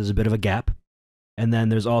here where there's a bit of a gap. And then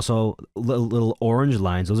there's also little orange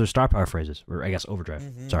lines. Those are star power phrases, or I guess overdrive.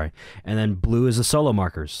 Sorry. And then blue is the solo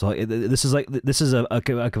markers. So this is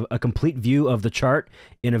a complete view of the chart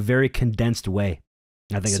in a very condensed way.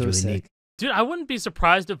 I think it's really neat. Dude, I wouldn't be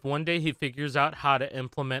surprised if one day he figures out how to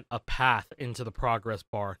implement a path into the progress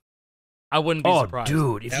bar. I wouldn't be surprised.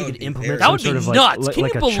 Oh, dude, if you could implement that would be nuts. Can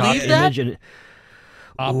you believe that?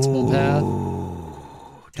 Optimal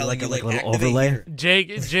path. Like a little overlay. Jake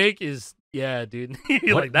is. Yeah, dude.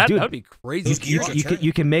 Like that would be crazy.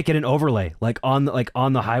 You can make it an overlay, like on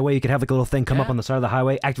the highway. You could have like a little thing come up on the side of the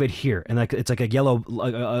highway, activate here, and like it's like a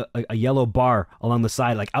yellow bar along the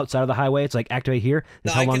side, like outside of the highway. It's like activate here.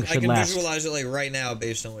 This how long it should last. I can visualize it like right now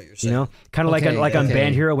based on what you're saying. You know, kind of like on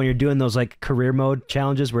Band Hero when you're doing those like career mode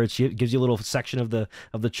challenges where it gives you a little section of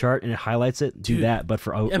the chart and it highlights it. Do that, but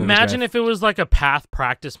for imagine if it was like a path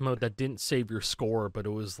practice mode that didn't save your score, but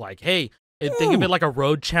it was like, hey, think of it like a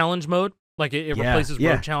road challenge mode. Like it replaces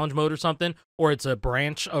road challenge mode or something, or it's a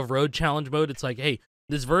branch of road challenge mode. It's like, hey,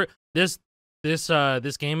 this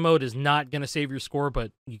game mode is not gonna save your score,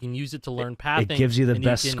 but you can use it to learn pathing. It gives you the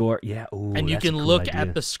best score. Yeah, and you can look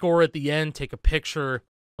at the score at the end, take a picture,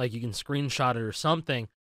 like you can screenshot it or something,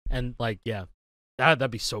 and like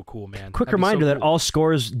that'd be so cool, man. Quick reminder that all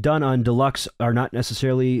scores done on Deluxe are not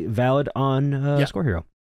necessarily valid on Score Hero.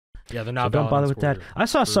 Yeah, they're not. So don't bother with that. I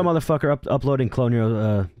saw some motherfucker uploading Clone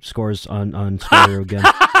Hero scores on Score Hero again.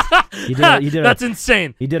 That's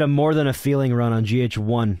insane. He did a more than a feeling run on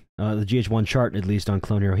GH1, the GH1 chart at least on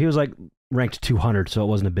Clone Hero. He was like ranked 200, so it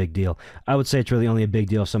wasn't a big deal. I would say it's really only a big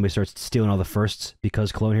deal if somebody starts stealing all the firsts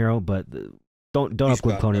because Clone Hero, but don't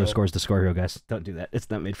upload Clone Hero scores to Score Hero, guys. Don't do that. It's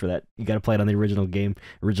not made for that. You got to play it on the original game,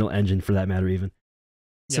 original engine for that matter, even.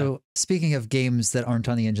 So speaking of games that aren't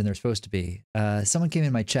on the engine they're supposed to be, someone came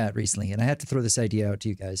in my chat recently, and I had to throw this idea out to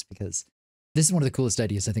you guys because this is one of the coolest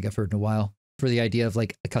ideas I think I've heard in a while for the idea of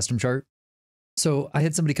like a custom chart. So I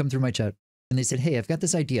had somebody come through my chat, and they said, hey, I've got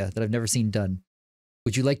this idea that I've never seen done.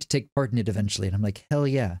 Would you like to take part in it eventually? And I'm like, hell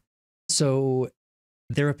yeah. So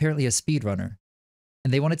they're apparently a speedrunner,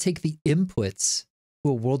 and they want to take the inputs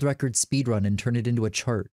to a world record speedrun and turn it into a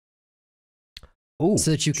chart. Ooh,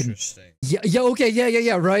 so that you can,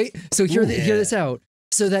 right? So hear this out.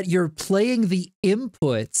 So that you're playing the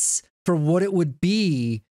inputs for what it would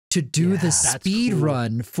be to do the speed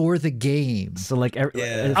run for the game. So like, for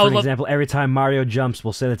example, every time Mario jumps,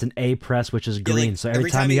 we'll say that's an A press, which is green. Like, so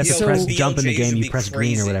every time you have to press jump in the game, you press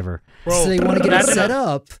green or whatever. Bro, so they want to get it set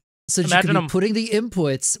up so that you can be putting the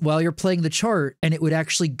inputs while you're playing the chart, and it would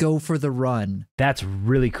actually go for the run. That's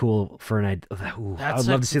really cool for an idea. I would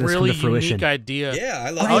love to see this come to fruition. Really unique idea.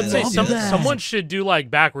 Yeah, I would say someone should do like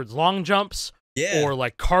backwards long jumps, or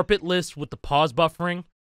like carpet list with the pause buffering,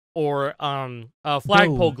 or a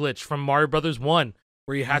flagpole glitch from Mario Brothers 1,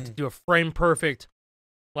 where you have to do a frame perfect.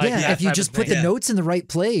 Like if you just put the notes in the right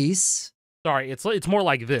place. Sorry, it's more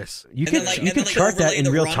like this. You can chart that in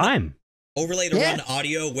real time. Overlay to run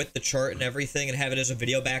audio with the chart and everything and have it as a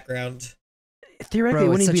video background. Theoretically, it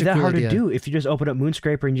wouldn't be that hard to do if you just open up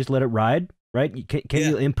Moonscraper and just let it ride, right? Can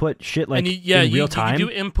you input shit like in real time? You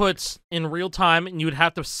do inputs in real time, and you would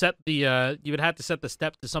have to set the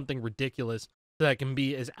step to something ridiculous so that it can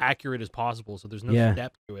be as accurate as possible. So there's no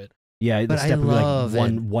step to it. Yeah, the step would be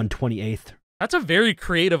like 1/128th. That's a very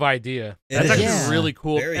creative idea. That's actually really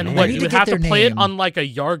cool. And what, you would have to play it on like a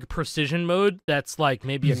Yarg precision mode that's like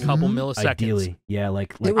maybe a couple milliseconds. Ideally,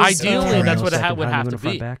 ideally that's what it would have to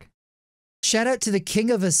be. Shout out to the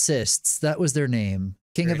King of Assists. That was their name.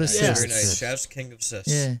 King of Assists. Very nice. Shout out to King of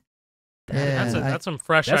Assists. Yeah. That's some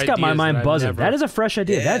fresh ideas. That's got my mind buzzing. That is a fresh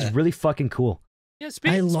idea. That's really fucking cool. Yeah,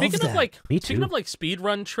 speaking of like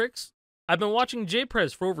speedrun tricks, I've been watching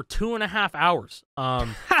JPrez for over 2.5 hours.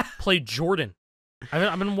 Play Jordan.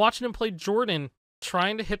 I've been watching him play Jordan,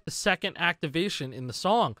 trying to hit the second activation in the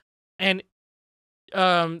song, and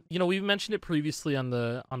we've mentioned it previously on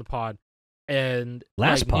the pod, and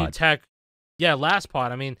last pod. New tech, last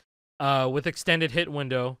pod. I mean, with extended hit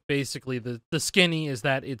window, basically the skinny is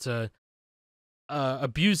that it's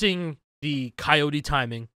abusing the coyote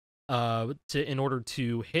timing, in order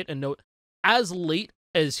to hit a note as late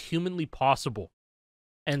as humanly possible,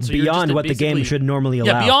 and so beyond what the game should normally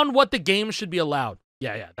allow. Yeah, beyond what the game should be allowed.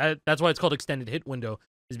 Yeah. That's why it's called extended hit window.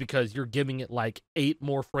 Is because you're giving it like 8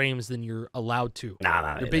 more frames than you're allowed to.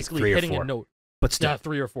 Nah, you're basically like hitting a note. But still. Yeah,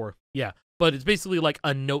 3 or 4. Yeah, but it's basically like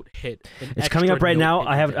a note hit. It's coming up right now.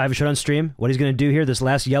 I have a shot on stream. What he's gonna do here? This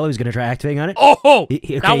last yellow, he's gonna try activating on it. Oh,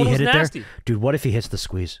 that one he was hit nasty. It there. Dude, what if he hits the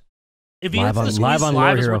squeeze? If he hits the squeeze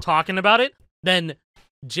live as we're talking about it, then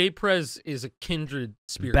J-Prez is a kindred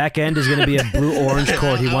spirit. Back end is gonna be a blue-orange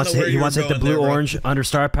chord. He wants like the blue-orange under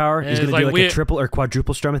star power. He's gonna do like a triple or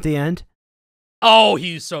quadruple strum at the end. Oh,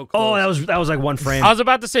 he's so close. Oh, that was like 1 frame. I was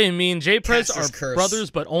about to say, me and J-Prez are brothers,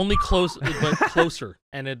 but only closer.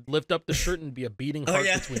 And it'd lift up the shirt and be a beating heart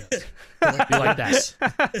between us. It'd be like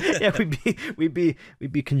that. Yeah, we'd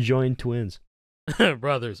be conjoined twins.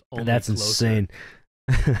 Brothers. Only That's closer. Insane.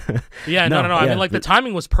 Yeah, no. I mean, like the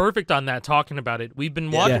timing was perfect on that. Talking about it, we've been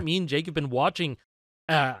watching. Me and Jake have been watching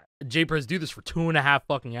J-Prez do this for 2.5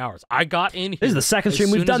 fucking hours. I got in here. This is the second stream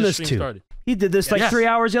we've done this to. Started. He did this like 3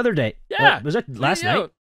 hours the other day. Yeah. Was that last night?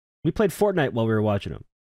 We played FORTNITE while we were watching him.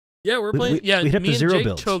 Yeah, we're playing. We hit up me the zero and Jake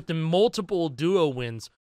builds. choked in multiple duo wins.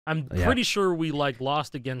 I'm pretty sure we like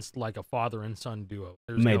lost against like a father and son duo.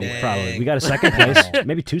 Maybe, probably. We got a second place,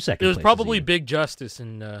 maybe 2 second. It was probably Big Justice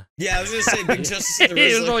and. Yeah, I was gonna say Big Justice and the Rizzler.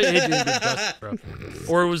 It was probably Big Justice, bro.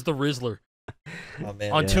 Or it was the Rizzler. Oh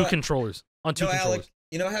man. On 2 controllers. On 2 controllers.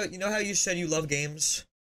 Alec, you know how you said you love games?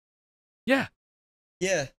 Yeah.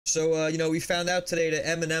 Yeah. So we found out today that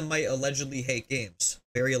Eminem might allegedly hate games.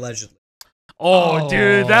 Very allegedly. Oh,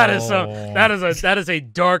 dude, that is a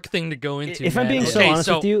dark thing to go into. If I'm being so honest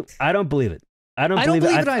with you, I don't believe it. I don't believe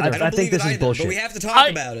it either. I think this is bullshit. But we have to talk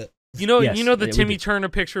about it. You know the Timmy Turner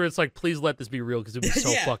picture. It's like, please let this be real because it'd be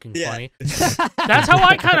so fucking funny. That's how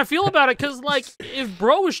I kind of feel about it. Because like, if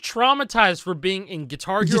bro was traumatized for being in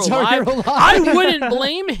Guitar Hero Live, I wouldn't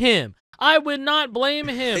blame him. I would not blame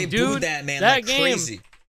him, they dude. Booed that man, that game, crazy.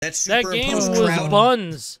 That game was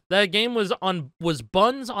buns. That game was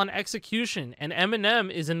buns on execution, and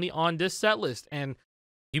Eminem is in the on this set list, and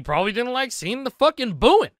he probably didn't like seeing the fucking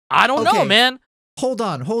booing. I don't know, man. Hold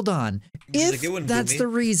on. If that's the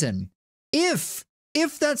reason, if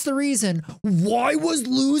that's the reason, why was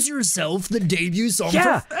Lose Yourself the debut song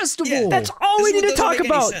for Festival? Yeah, that's all we need to talk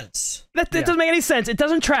about. That doesn't make any sense. It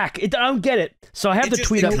doesn't track. I don't get it. So I have the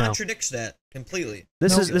tweet up now. It contradicts that completely.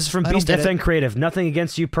 This is from Beast FN Creative. Nothing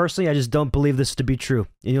against you personally. I just don't believe this to be true,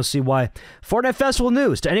 and you'll see why. Fortnite Festival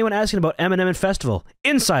news. To anyone asking about Eminem and Festival,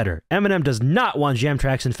 Insider: Eminem does not want jam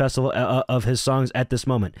tracks in Festival of his songs at this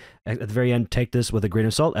moment. At the very end, take this with a grain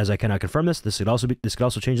of salt, as I cannot confirm this. This could also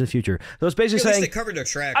change in the future. So it's basically saying they covered their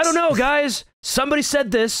tracks. I don't know, guys. Somebody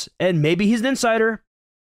said this, and maybe he's an insider.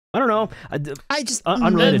 I don't know. I just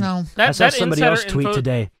unrelated. I saw somebody else tweet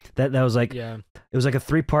today that was like, it was like a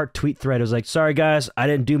 3-part tweet thread. It was like, sorry guys, I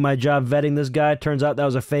didn't do my job vetting this guy. Turns out that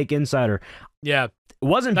was a fake insider. Yeah, it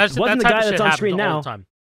wasn't the guy that's on screen now.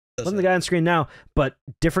 Wasn't the guy on screen now, but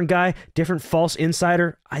different guy, different false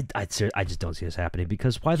insider. I just don't see this happening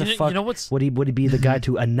because why the fuck would he be the guy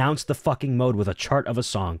to announce the fucking mode with a chart of a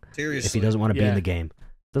song if he doesn't want to be in the game?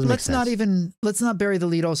 Let's not bury the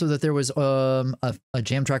lead also that there was a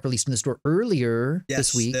jam track released in the store earlier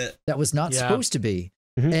this week that was not supposed to be.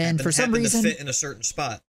 And for some reason fit in a certain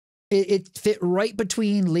spot. It fit right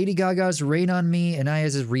between Lady Gaga's Rain on Me and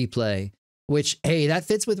Ayaz's Replay, which that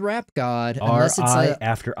fits with Rap God unless it's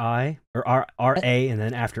after I or R-A and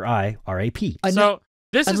then after I R-A-P. So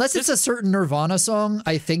unless it's a certain Nirvana song,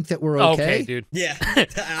 I think that we're okay. Okay, dude. Yeah.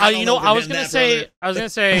 I was gonna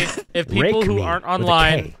say if people who aren't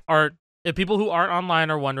online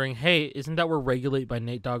are wondering, hey, isn't that where Regulate by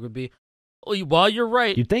Nate Dogg would be? Well, you're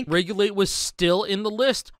right. You think Regulate was still in the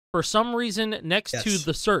list for some reason next to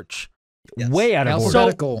The Search. Way out of order.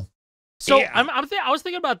 Alphabetical. So I was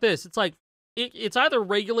thinking about this. It's like it's either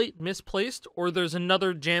Regulate misplaced or there's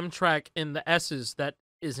another jam track in the S's that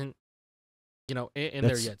isn't in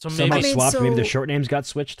there yet. So maybe swapped. Maybe the short names got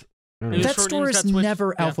switched. That store is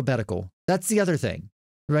never alphabetical. That's the other thing,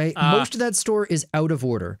 right? Most of that store is out of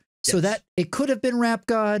order. So that it could have been Rap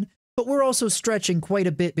God, but we're also stretching quite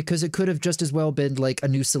a bit because it could have just as well been like a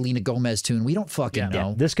new Selena Gomez tune. We don't fucking know.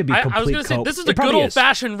 Yeah, this could be complete. I was going to say this is a good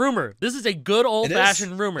old-fashioned rumor. This is a good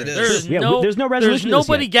old-fashioned rumor. There's no resolution. There's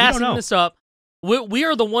nobody gassing this up. We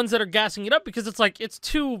are the ones that are gassing it up because it's like it's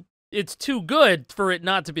too it's too good for it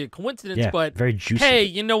not to be a coincidence. Yeah, but very juicy. Hey,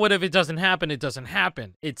 you know what? If it doesn't happen, it doesn't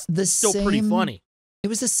happen. It's still pretty funny. It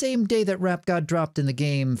was the same day that Rap God dropped in the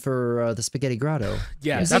game for the Spaghetti Grotto.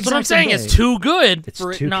 Yeah, that's what I'm saying. Day. It's too good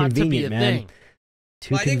for it not to be a thing.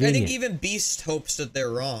 I think even Beast hopes that they're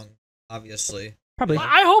wrong. Obviously, probably.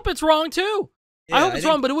 I hope it's wrong too. Yeah, I hope it's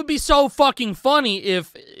wrong, but it would be so fucking funny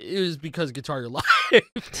if it was because Guitar Your Life.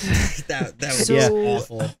 that would be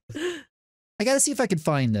awful. I gotta see if I could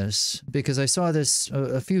find this because I saw this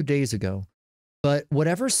a few days ago. But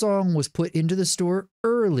whatever song was put into the store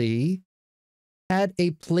early had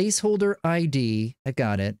a placeholder ID. I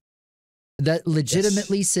got it. That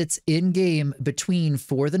legitimately sits in game between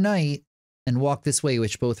For the Night and Walk This Way,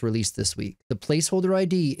 which both released this week. The placeholder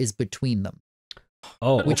ID is between them.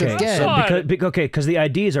 Oh, which okay. Again, so because the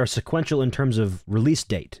IDs are sequential in terms of release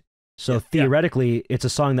date. So theoretically, it's a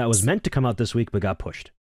song that was meant to come out this week but got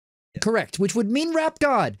pushed. Correct, which would mean Rap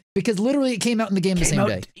God, because literally it came out in the game the same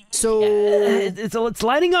day. So it's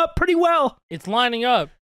lining up pretty well. It's lining up.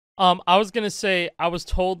 I was gonna say I was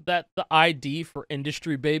told that the ID for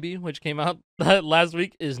Industry Baby, which came out last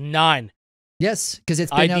week, is 9. Yes, because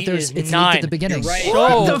it's been out there. It's leaked at the beginning. You're right.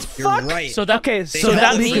 What the fuck? You're right. So that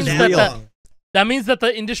that means that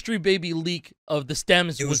the Industry Baby leak of the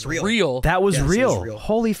stems was real. That was real.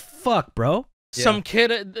 Holy fuck, bro! Yeah.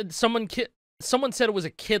 Someone said it was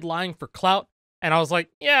a kid lying for clout, and I was like,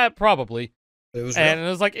 yeah, probably. It was and it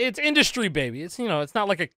was like, it's Industry Baby. It's it's not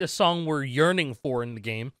like a song we're yearning for in the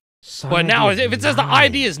game. But now, if it says the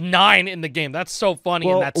ID is 9 in the game, that's so funny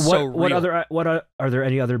and that's so real. Are there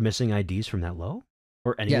any other missing IDs from that low?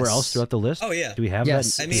 Or anywhere else throughout the list? Oh, yeah. Do we have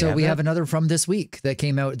that? I mean, so we have another from this week that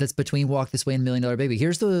came out that's between Walk This Way and $1 Million Baby.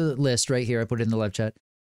 Here's the list right here. I put it in the live chat.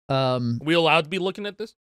 We allowed to be looking at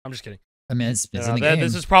this? I'm just kidding. I mean, it's in the game.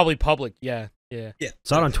 This is probably public. Yeah.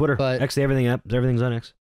 It's out on Twitter. But, X, everything up. Everything's on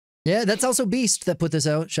X. Yeah, that's also Beast that put this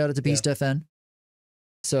out. Shout out to Beast FN.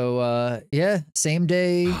 So, same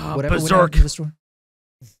day, whatever. Berserk. The store.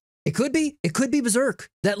 It could be. It could be Berserk.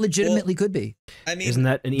 That legitimately could be. I mean, isn't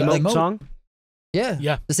that an emo song?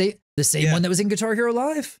 Yeah. The same one that was in Guitar Hero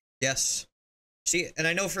Live. Yes. See, and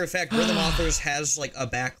I know for a fact Rhythm Authors has like a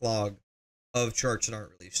backlog of charts that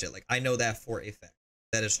aren't released yet. Like I know that for a fact.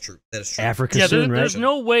 That is true. Africa soon, right? There's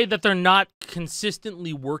no way that they're not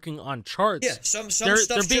consistently working on charts. Yeah, some they're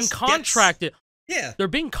stuff being contracted. Yeah. They're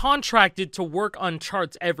being contracted to work on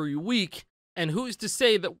charts every week, and who's to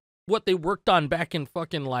say that what they worked on back in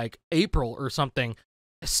fucking like April or something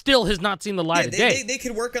still has not seen the light of day. They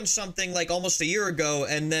could work on something like almost a year ago,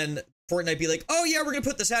 and then Fortnite be like, "Oh yeah, we're gonna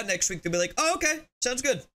put this out next week." They'll be like, "Oh okay, sounds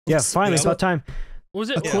good." Yeah, fine. It's about time. What was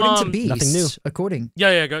it? According to Beast, nothing new.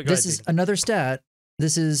 Go this ahead, is another stat.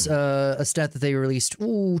 This is a stat that they released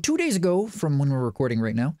 2 days ago from when we're recording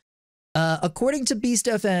right now. According to Beast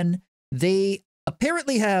FN, they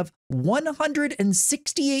apparently have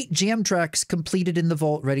 168 jam tracks completed in the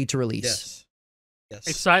vault ready to release. Yes.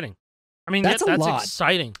 Exciting. I mean, that's a lot.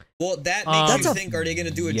 Exciting. Well, that makes you think, are they going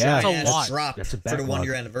to do a giant ass drop for the 1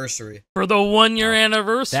 year anniversary? For the 1 year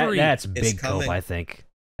anniversary. That's big cope, I think.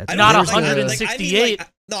 That's not 168.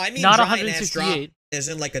 I mean not giant 168. Drop as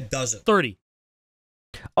in like a dozen. 30.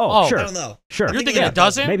 Oh, sure. I don't know. Sure. You're thinking a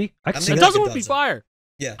dozen? Maybe. A dozen would be fire.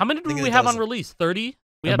 Yeah. How many do we have on release? 30?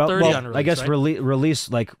 We had 30 on release. I guess right?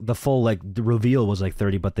 release like the full the reveal was like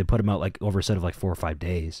 30, but they put them out like over a set of like 4 or 5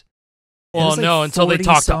 days. Well, no, until they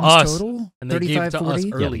talked to us total? And they gave it to 40? us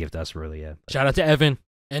early. Yeah, they gave it to us early. Yeah. Shout out to Evan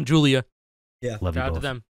and Julia. Yeah. Love you Shout out both. to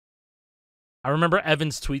them. I remember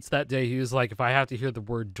Evan's tweets that day. He was like, "If I have to hear the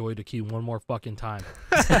word Joy to Key one more fucking time."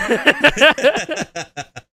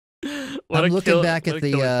 I'm looking back at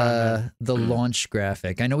the launch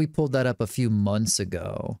graphic. I know we pulled that up a few months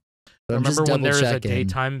ago. But remember when there was a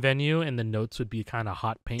daytime venue and the notes would be kind of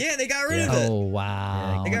hot paint? Yeah, they got rid of it. Oh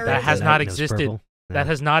wow, that has not existed. That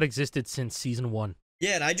has not existed since season 1.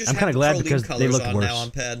 Yeah, and I'm kind of glad because they look worse now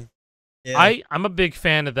on Pad. Yeah. I'm a big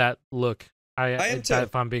fan of that look. I am too.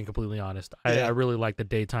 If I'm being completely honest, Yeah. I really like the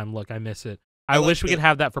daytime look. I miss it. I wish we could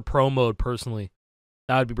have that for pro mode personally.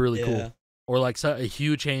 That would be really cool. Or like a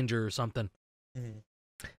hue changer or something. Mm-hmm.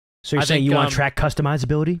 So you're saying you want track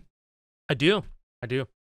customizability? I do.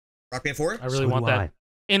 Rock Band 4? I really want that.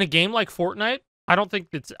 In a game like Fortnite, I don't think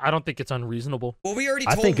it's unreasonable. Well, we already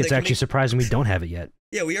I think it's actually surprising we don't have it yet.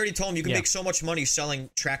 Yeah, we already told them you can make so much money selling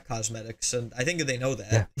track cosmetics, and I think they know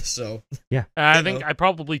that. Yeah. So yeah, I think I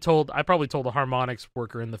probably told the harmonics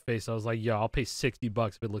worker in the face. I was like, "Yo, I'll pay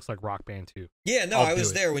 $60 if it looks like Rock Band 2." Yeah, no, I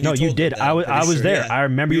was there when you. No, you did. I was there. Yeah. I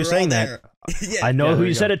remember you saying that. Yeah, I know who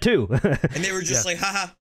you said it to. And they were just like,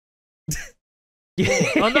 haha.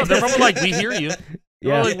 Oh no, they're probably like, "We hear you."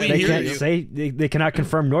 Yeah, Like, they can't say they cannot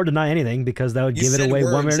confirm nor deny anything because that would give it away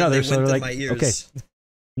one way or another. So they're like, okay,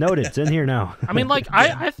 noted. It's in here now. I mean, like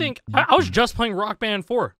I think I was just playing Rock Band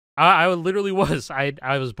 4. I literally was.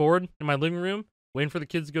 I was bored in my living room, waiting for the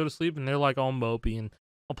kids to go to sleep, and they're like all mopey, and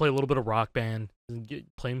I'll play a little bit of Rock Band and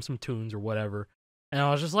play them some tunes or whatever. And I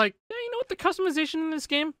was just like, hey, you know what? The customization in this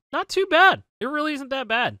game, not too bad. It really isn't that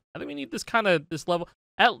bad. I think we need this level,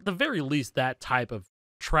 at the very least, that type of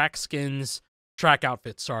track skins, track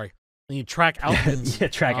outfits. Sorry, we need track outfits.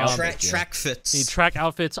 Track outfits. Track fits. We need track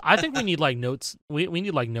outfits. I think we need like notes. We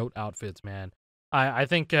need like note outfits, man. I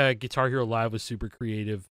think Guitar Hero Live was super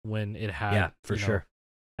creative when it had for sure.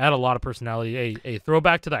 It had a lot of personality. Hey,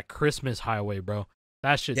 throwback to that Christmas highway, bro.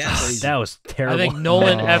 That shit's crazy. That was terrible. I think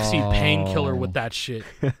Nolan FC Painkiller with that shit.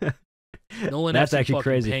 Nolan That's FC actually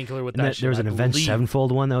crazy. Painkiller with that shit. There was an Avenged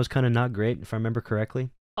Sevenfold one that was kind of not great, if I remember correctly.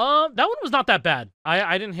 That one was not that bad.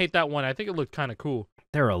 I didn't hate that one. I think it looked kind of cool.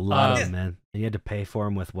 There were a lot of them, man. And you had to pay for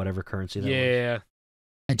them with whatever currency that was. Yeah.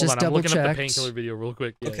 I just I'm looking double-checked. up the Painkiller video real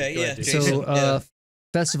quick. Okay, So,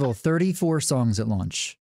 festival, 34 songs at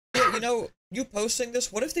launch. Yeah, you know, you posting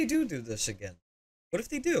this, what if they do this again? What if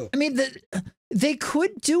they do? I mean, they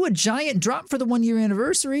could do a giant drop for the 1-year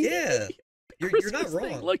anniversary. Yeah. You're not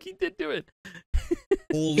wrong. Look, he did do it.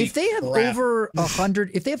 Holy if they have crap. over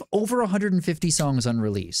 100, if they have over 150 songs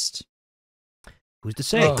unreleased, who's to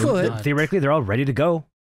say? Theoretically, they're all ready to go.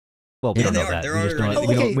 Well, we don't know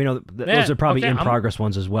that. We know those are probably in progress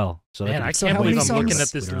ones as well. So man, I can't believe I'm looking at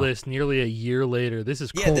this list nearly a year later. This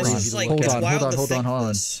is crazy. This is like, hold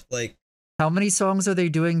on. Like, how many songs are they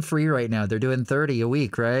doing free right now? They're doing 30 a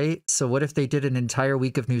week, right? So what if they did an entire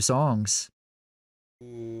week of new songs? I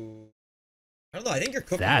don't know. I think you're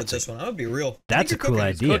cooking with this one. I'm gonna be real. That's a cool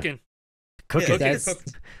idea. Cooking.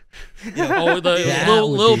 Yeah,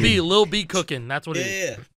 Lil B cooking. That's what it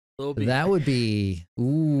is. Yeah. Lil B. That would be.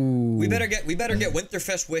 Ooh. We better get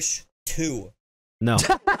Winterfest Wish 2. No.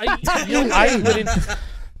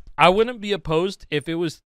 I wouldn't be opposed if it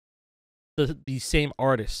was the same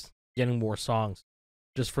artist getting more songs,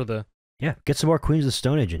 just for the. Yeah, get some more Queens of the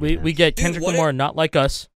Stone Age. We get Kendrick Lamar, Not Like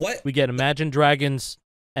Us. What? We get Imagine Dragons,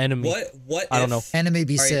 Enemy. What? I don't know. Enemy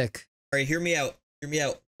be sick. All right, hear me out.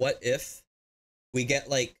 What if we get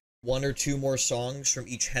like 1 or 2 more songs from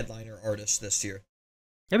each headliner artist this year?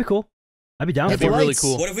 That'd be cool. I'd be down. That'd be really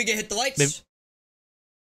cool. What if we get Hit the Lights?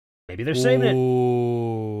 Maybe they're saving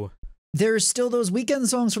it. There's still those weekend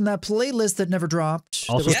songs from that playlist that never dropped.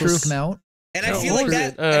 Also that was supposed to come out. And I feel like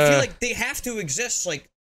that. I feel like they have to exist. Like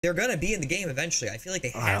they're gonna be in the game eventually. I feel like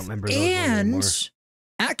they have. I don't remember those anymore.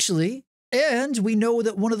 Actually, we know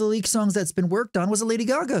that one of the leaked songs that's been worked on was a Lady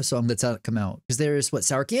Gaga song that's come out because there's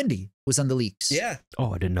Sour Candy was on the leaks. Yeah.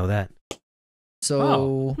 Oh, I didn't know that.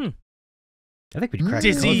 So. I think we can crack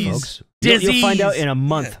Disease. the code, folks. You'll find out in a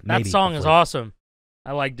month. Yeah. Maybe, that song is awesome.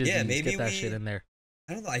 I like Disease. Yeah, maybe get that shit in there.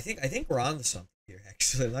 I don't know. I think we're on to something here.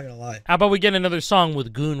 Actually, I'm not gonna lie. How about we get another song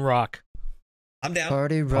with Goon Rock? I'm down.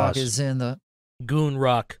 Party Rock is in the Goon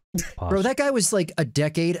Rock. Bro, that guy was like a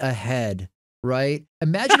decade ahead, right?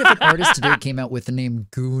 Imagine if an artist today came out with the name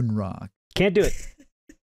Goon Rock. Can't do it.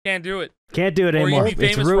 Can't do it. Can't do it anymore. Or you'd be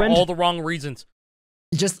famous for all the wrong reasons.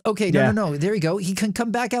 Just no. There you go. He can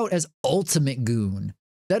come back out as Ultimate Goon.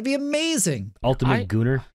 That'd be amazing. Ultimate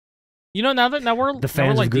Gooner. You know, now we're the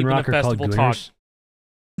fans like of Goon deep Rock in the are called festival talk.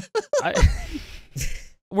 Gooners.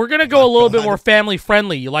 We're gonna go a little bit more family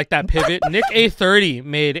friendly. You like that pivot? Nick A30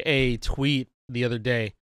 made a tweet the other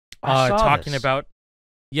day, talking about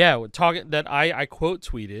that I quote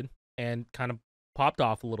tweeted and kind of popped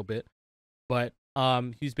off a little bit, but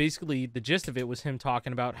he's basically the gist of it was him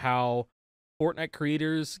talking about how Fortnite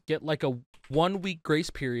creators get like a 1-week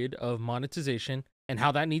grace period of monetization and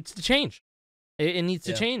how that needs to change. It needs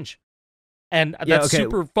to change. And that's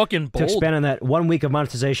super fucking bold. To expand on that, 1 week of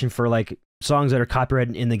monetization for like songs that are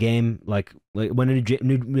copyrighted in the game, like when a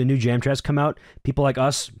new jam tracks come out, people like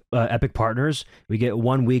us, Epic partners, we get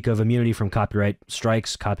 1 week of immunity from copyright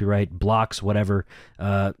strikes, copyright blocks, whatever,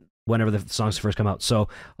 whenever the songs first come out. So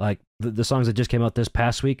like the songs that just came out this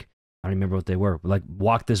past week, I don't remember what they were. Like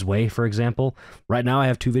Walk This Way, for example. Right now I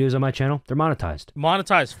have 2 videos on my channel. They're monetized.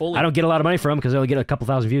 Monetized fully. I don't get a lot of money from them because I only get a couple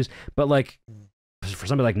thousand views. But like for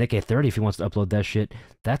somebody like Nick A30, if he wants to upload that shit,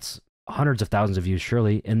 that's hundreds of thousands of views,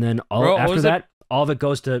 surely. And then after that, all of it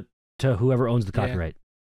goes to whoever owns the copyright.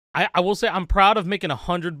 I will say I'm proud of making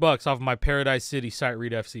 $100 off of my Paradise City site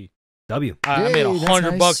read FC. I made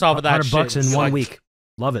 $100 off of that shit. $100 in 1 week.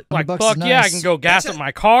 Love it. Like fuck yeah, I can go gas up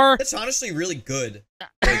my car. That's honestly really good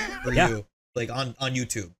for you, like on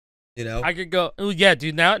YouTube. You know, I could go. Oh yeah,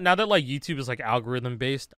 dude. Now that like YouTube is like algorithm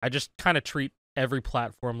based, I just kind of treat every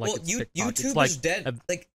platform. Like, well, YouTube is dead.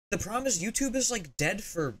 Like, the problem is YouTube is like dead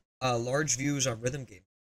for large views on rhythm games.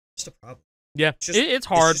 That's the problem. Yeah, it's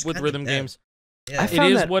hard with rhythm games. Yeah. I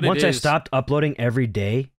found that once I stopped uploading every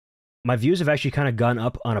day, my views have actually kind of gone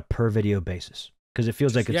up on a per video basis because it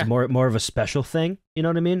feels like it's more of a special thing. You know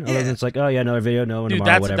what I mean? Other than it's like, oh yeah, another video,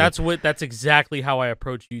 tomorrow, whatever. That's exactly how I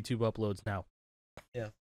approach YouTube uploads now. Yeah.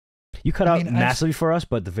 You cut out massively for us,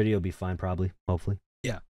 but the video will be fine, probably, hopefully.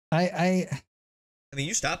 Yeah. I mean,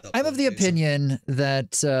 you stopped. I'm of the opinion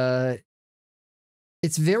that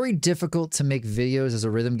it's very difficult to make videos as a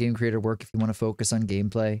rhythm game creator work if you want to focus on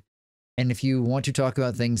gameplay. And if you want to talk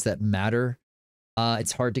about things that matter,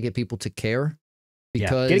 it's hard to get people to care.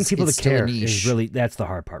 Because getting people to care is really, that's the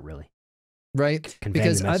hard part, really. Right?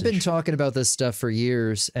 Because I've been talking about this stuff for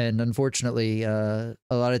years, and unfortunately, a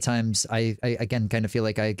lot of times I again kind of feel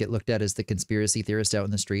like I get looked at as the conspiracy theorist out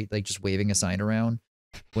in the street, like just waving a sign around,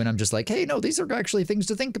 when I'm just like, hey, no, these are actually things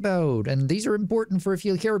to think about, and these are important for if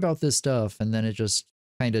you care about this stuff, and then it just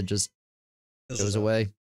kind of just goes away.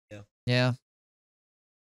 Yeah.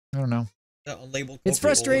 I don't know. It's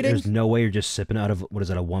frustrating. There's no way you're just sipping out of, what is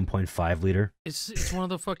that, a 1.5 liter? It's one of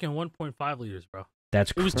the fucking 1.5 liters, bro.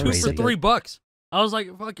 That's crazy. It was 2 for $3. I was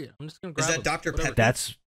like, fuck it. I'm just going to grab it. Is that Dr. Pepper?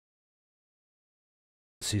 That's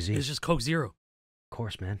CZ. It's just Coke Zero. Of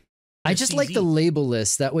course, man. I just like the label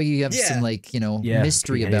list. That way you have some, like,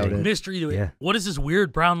 mystery about it. Mystery to it. Yeah. What is this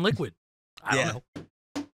weird brown liquid? I don't know.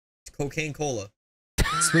 It's cocaine cola.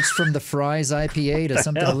 Switched from the Fries IPA to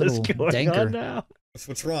something a little danker. Now?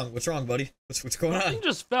 What's wrong? What's wrong, buddy? What's going on? Nothing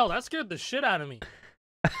just fell. That scared the shit out of me.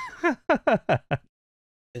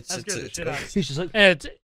 He's just like,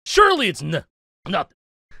 surely it's nothing.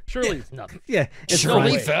 Surely it's nothing. Yeah, it's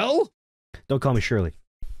Shirley fell. Don't call me Shirley.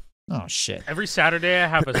 Oh shit! Every Saturday I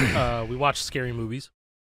have we watch scary movies.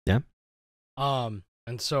 Yeah. And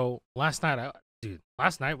so last night we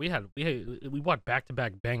watched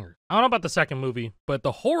back-to-back bangers. I don't know about the second movie, but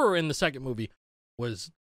the horror in the second movie was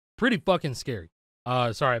pretty fucking scary.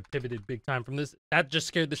 Sorry, I pivoted big time from this. That just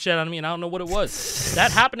scared the shit out of me, and I don't know what it was.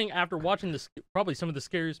 That happening after watching this, probably some of the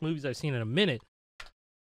scariest movies I've seen in a minute.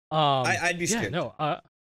 I'd be scared. I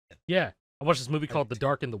watched this movie called The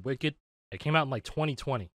Dark and the Wicked. It came out in like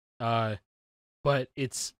 2020. But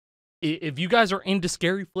if you guys are into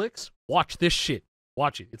scary flicks, watch this shit.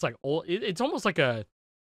 Watch it. It's like it's almost like it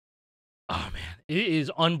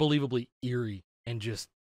is unbelievably eerie and just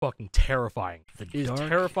fucking terrifying. It is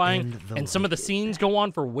terrifying, and some of the scenes go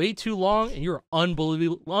on for way too long, and you're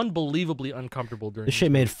unbelievably uncomfortable during. This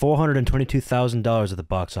shit made $422,000 at the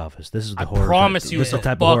box office. This is the horror. I promise you, this is the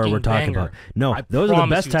type of horror we're talking about. No, those are the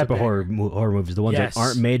best type of horror movies. The ones that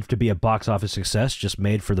aren't made to be a box office success, just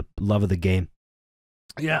made for the love of the game.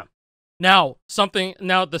 Yeah. Now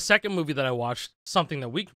the second movie that I watched, something that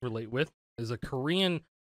we can relate with, is a Korean.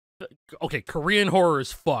 Okay, Korean horror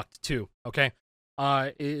is fucked too. Okay.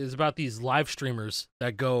 It is about these live streamers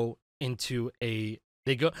that go into this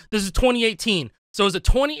is 2018. So it's a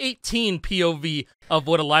 2018 POV of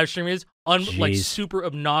what a live stream is. Like super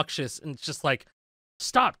obnoxious. And it's just like,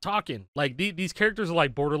 stop talking. Like these characters are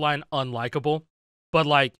like borderline unlikable, but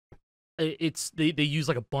like they use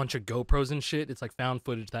like a bunch of GoPros and shit. It's like found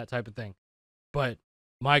footage, that type of thing. But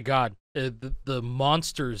my God, the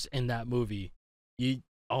monsters in that movie,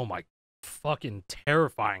 oh my, fucking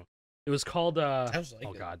terrifying. It was called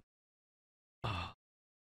Gonjam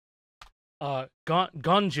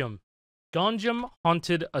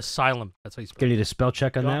Haunted Asylum. That's how you spell it. Can you need a spell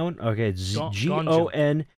check on that one? Okay, it's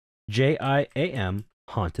Gonjam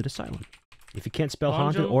Haunted Asylum. If you can't spell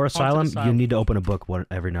haunted or asylum, you need to open a book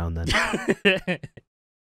every now and then.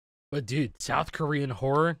 But dude, South Korean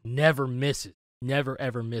horror never misses. Never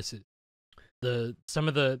ever misses. I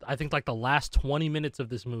think like the last 20 minutes of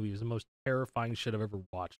this movie is the most terrifying shit I've ever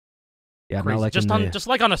watched. Yeah, not like just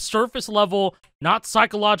like on a surface level, not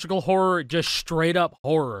psychological horror, just straight up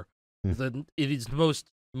horror. It is the most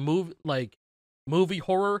movie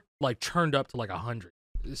horror like turned up to like 100.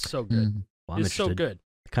 It's so good. Well, it's so good.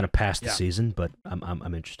 Kind of past the season, but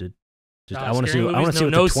I'm interested. I want to see what the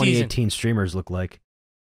 2018 streamers look like.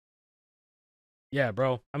 Yeah,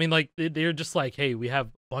 bro. I mean, like they're just like, hey, we have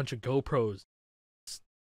a bunch of GoPros.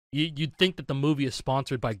 You'd think that the movie is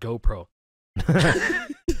sponsored by GoPro.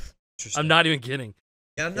 I'm not even kidding.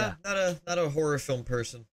 Yeah, I'm not a horror film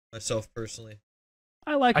person myself personally.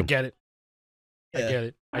 I get it. Yeah. I get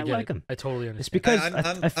it. I like them. I totally understand. It's because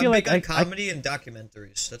I feel like big on comedy and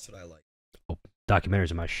documentaries. That's what I like. Oh,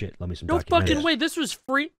 documentaries are my shit. Love me some documentaries. No fucking way. This was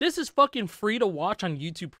free. This is fucking free to watch on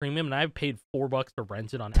YouTube Premium, and I've paid $4 to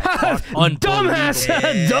rent it on Xbox. Dumbass!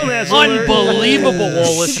 Dumbass! Unbelievable,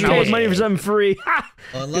 Wallace. Paid money for something free.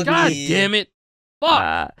 God damn it.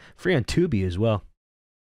 Fuck. Free on Tubi as well.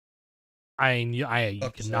 You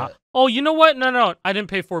cannot. Oh, you know what? No, I didn't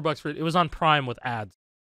pay $4 for it. It was on Prime with ads.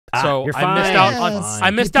 So you're I missed out on.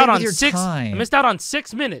 I missed out on 6. I missed out on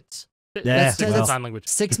 6 minutes. That's sign language.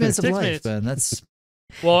 6 minutes of life, man. That's.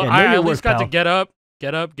 Well, I at least got to get up,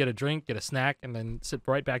 get a drink, get a snack, and then sit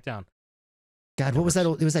right back down. God, what was that?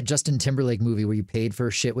 It was that Justin Timberlake movie where you paid for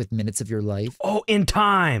shit with minutes of your life. Oh, In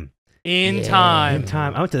Time. In time.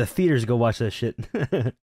 I went to the theaters to go watch that shit.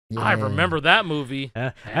 I remember that movie.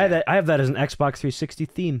 I have that as an Xbox 360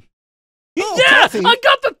 theme. Oh, yeah, coffee. I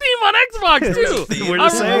got the theme on Xbox too. I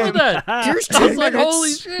remember that. I was like,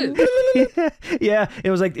 holy shit. Yeah, it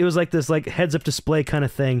was like this like heads up display kind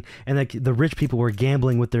of thing, and like the rich people were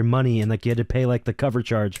gambling with their money, and like you had to pay like the cover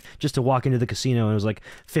charge just to walk into the casino, and it was like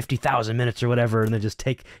 50,000 minutes or whatever, and they just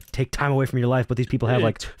take time away from your life. But these people have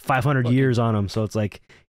like 500 years on them, so it's like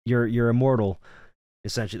you're immortal,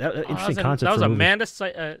 essentially. Interesting concept. That was Amanda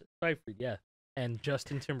Seyfried, yeah, and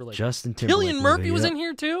Justin Timberlake. Cillian Murphy was in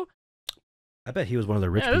here too. I bet he was one of the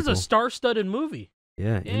rich people. Yeah, this is a star-studded movie.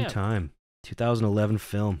 Yeah, In Time. 2011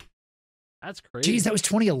 film. That's crazy. Jeez, that was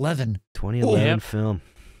 2011. 2011 film.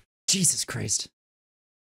 Jesus Christ.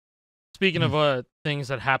 Speaking of things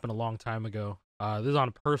that happened a long time ago, this is on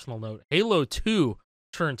a personal note. Halo 2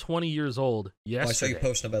 turned 20 years old yesterday. I saw you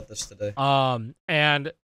posting about this today.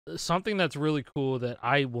 And something that's really cool that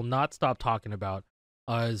I will not stop talking about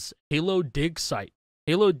is Halo Dig Site.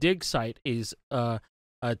 Halo Dig Site is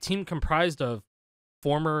a team comprised of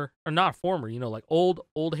old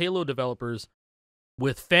Halo developers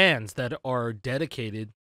with fans that are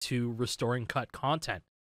dedicated to restoring cut content.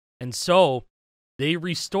 And so they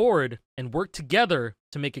restored and worked together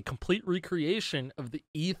to make a complete recreation of the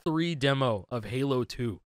E3 demo of Halo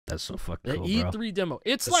 2. That's so fucking cool, The E3 demo.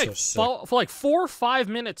 It's That's like for like 4 or 5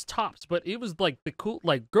 minutes tops, but it was like the cool,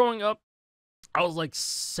 like growing up, I was like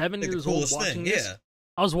 7 years old watching this. Yeah.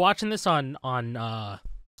 I was watching this on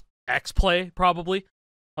X-Play, probably.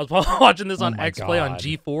 I was watching this on X-Play on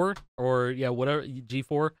G4 or whatever,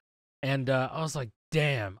 G4. And I was like,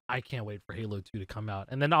 damn, I can't wait for Halo 2 to come out.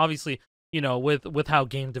 And then obviously, with how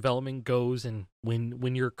game development goes and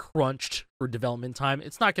when you're crunched for development time,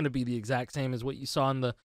 it's not going to be the exact same as what you saw in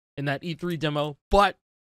that E3 demo, but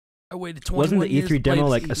I waited 21 years. Wasn't the E3 demo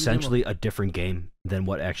like essentially a different game than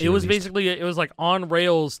what actually it was? Released? Basically, it was like on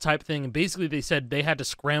rails type thing, and basically they said they had to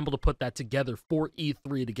scramble to put that together for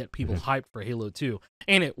E3 to get people hyped for Halo 2,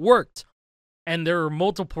 and it worked. And there are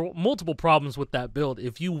multiple problems with that build.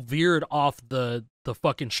 If you veered off the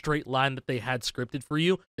fucking straight line that they had scripted for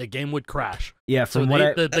you, the game would crash. Yeah, from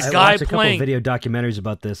I watched a couple video documentaries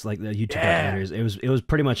about this, like the YouTube documentaries. It was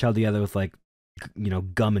pretty much held together with like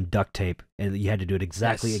gum and duct tape, and you had to do it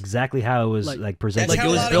exactly how it was like presented. That's like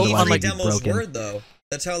how it was built E3 on like demos were, though.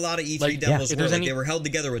 That's how a lot of E3 demos were. Like, they were held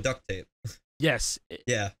together with duct tape. Yes.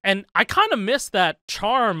 Yeah. And I kind of miss that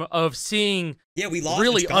charm of seeing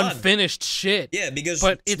really unfinished shit. Yeah, because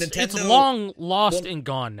it's long lost and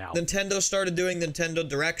gone now. Nintendo started doing Nintendo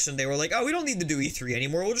Directs, and they were like, oh, we don't need to do E3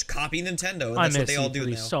 anymore. We'll just copy Nintendo. And that's what they all do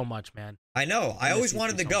now. So much, man. I know. I always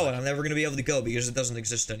wanted to go, and I'm never going to be able to go because it doesn't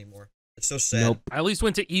exist anymore. It's so sad. Nope. I at least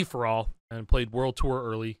went to E4All and played World Tour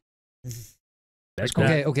early. That's cool.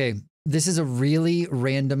 Okay. This is a really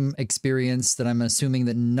random experience that I'm assuming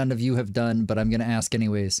that none of you have done, but I'm going to ask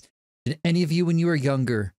anyways. Did any of you, when you were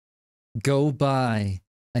younger, go buy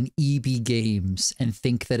an EB Games and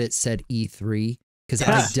think that it said E3? Because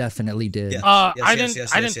I definitely did. Yes. I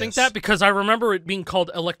didn't think that because I remember it being called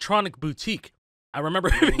Electronic Boutique. I remember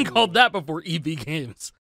it being called that before EB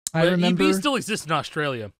Games. I remember EB still exists in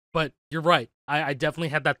Australia, but you're right. I definitely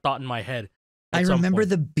had that thought in my head. I remember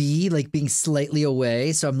the B like being slightly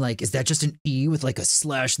away, so I'm like, is that just an E with like a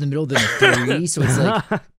slash in the middle, then a 3? So it's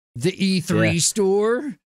like the E3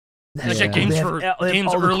 store. Games for games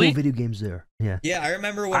all early. The cool video games there. Yeah. Yeah, I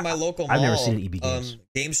remember when my local mall, I've never seen EB Games.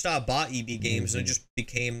 GameStop bought EB Games and it just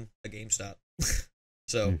became a GameStop.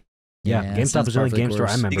 So yeah, GameStop was the only game store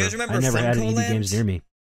I remember. You guys remember I never had Funko EB Games near me.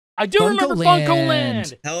 I do remember Funko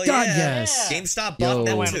Land. Hell God, yeah. yes. GameStop bought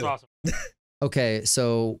them too. Awesome. Okay,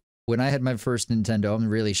 so when I had my first Nintendo, I'm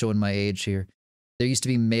really showing my age here. There used to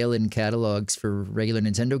be mail-in catalogs for regular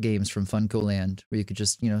Nintendo games from Funko Land, where you could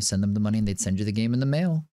just, send them the money and they'd send you the game in the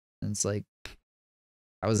mail. And it's like,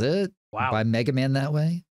 that was it. Wow. Buy Mega Man that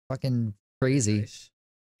way. Fucking crazy. Nice.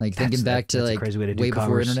 Like thinking back to like crazy way to do way before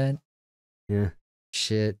commerce. internet. Yeah.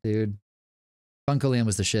 Shit, dude. Funko Land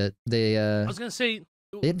was the shit. I was gonna say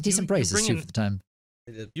they had decent prices too for the time.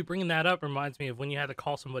 You bringing that up reminds me of when you had to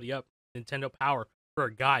call somebody up, Nintendo Power, for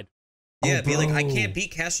a guide. Yeah, be like, I can't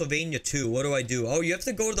beat Castlevania 2. What do I do? Oh, you have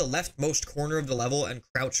to go to the leftmost corner of the level and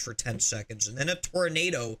crouch for 10 seconds, and then a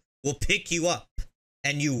tornado will pick you up,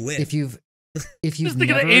 and you win. If you've Just never...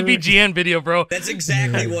 think of the AVGN video, bro. That's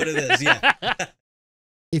exactly what it is, yeah.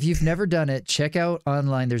 If you've never done it, check out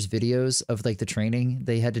online. There's videos of like the training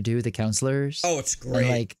they had to do, the counselors. Oh, it's great. And,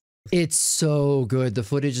 like, it's so good. The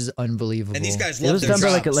footage is unbelievable. And these guys love It was their done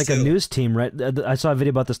by jobs, like a too. news team, right? I saw a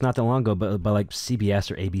video about this not that long ago, but by like CBS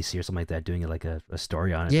or ABC or something like that, doing it like a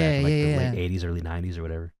story on it. Yeah, back in, like yeah, the yeah. late 80s, early 90s or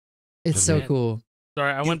whatever. It's so Man. cool.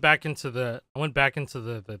 Sorry, I went back into the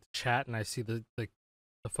chat and I see the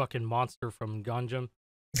fucking monster from Ganjam.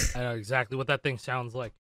 I know exactly what that thing sounds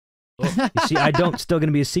like. You see, still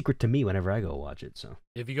gonna be a secret to me whenever I go watch it. So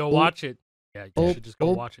If you go watch it, yeah, you should just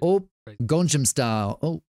go watch it. Gonjam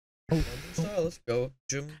style. Let's go,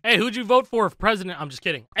 Jim. Hey, who'd you vote for president? I'm just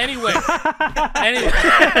kidding. Anyway,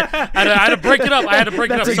 I had to break it up.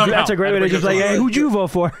 Somehow. That's a great way to just like, hey, who'd you vote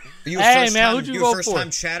for? Hey, man, who'd you vote for? First time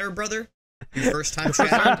chatter, brother? You first time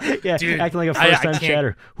chatter? Yeah, Dude, acting like a first time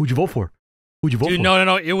chatter. Who'd you vote for? Who'd you vote for? Dude,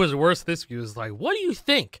 no. It was worse this week. It was like, what do you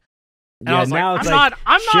think? And yeah, I was now like, it's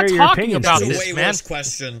I'm not share your talking opinions, about That's a please. this, way man. worse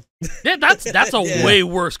question. Yeah, that's a Yeah. way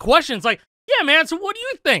worse question. It's like, yeah, man. So what do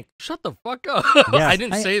you think? Shut the fuck up. Yeah. I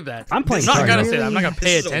didn't say that. I'm playing. I'm not gonna Target. say that. I'm not gonna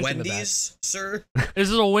pay This is a attention to Wendy's, sir. that. This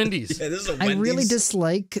is a Wendy's. Yeah, this is a I Wendy's. really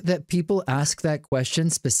dislike that people ask that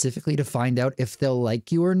question specifically to find out if they'll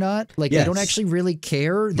like you or not. Like, they Yes. don't actually really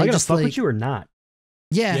care. Am They I gonna just fuck like, with you or not?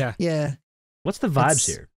 yeah. What's the vibes It's-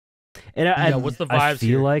 here? And what's the I vibes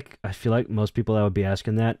feel here? I feel like most people that would be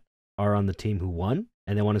asking that are on the team who won,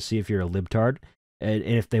 and they want to see if you're a libtard, and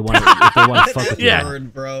if they want to fuck with you. Yeah.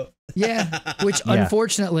 Word, bro. Yeah, which Yeah.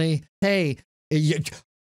 unfortunately, hey,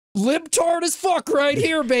 libtard as fuck right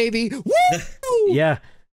here, baby. Woo! Yeah,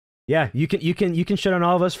 you can shit on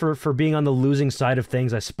all of us for being on the losing side of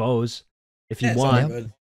things, I suppose, if you Yeah, it's all want.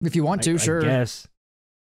 good. If you want to, sure. I guess.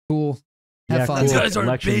 Cool. Have Yeah, fun. cool. You guys are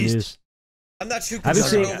Election based. news. I'm not too I've been concerned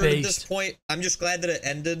seeing- over it at this Based. point. I'm just glad that it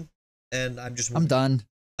ended, and I'm done.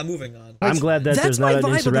 I'm moving on. I'm glad that That's there's my not an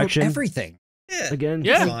vibe insurrection about everything. Yeah. again.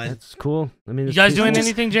 Yeah. Fine. That's cool. I mean, You it's guys peaceful. doing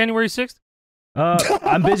anything January 6th?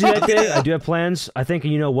 I'm busy that day. I do have plans. I think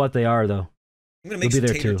you know what they are, though. I'm gonna We'll make be some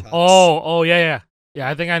there tater too. tots. Oh, yeah.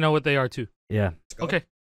 I think I know what they are too. Yeah. Let's go. Okay.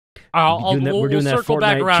 We're doing that circle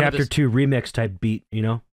back Fortnite around to Chapter this. 2 remix type beat, you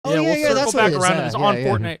know? Oh, Yeah, yeah, we'll yeah, circle that's what back it is. around to Yeah, this yeah, on yeah.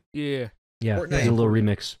 Fortnite. Yeah. Yeah, Fortnite. there's a little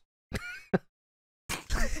remix.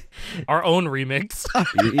 Our own remix.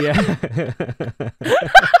 Yeah.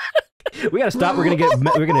 We gotta stop. We're gonna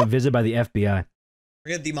get visited by the FBI.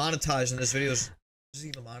 We're gonna demonetize, and this video is it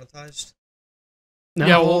even monetized? No,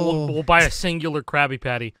 Yeah, we'll buy a singular Krabby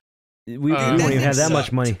Patty. we That don't even have that sucked.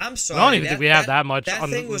 much money. I'm I sorry. don't even think we have that much. That on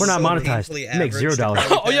thing the, was We're not so monetized. painfully We make average, $0. the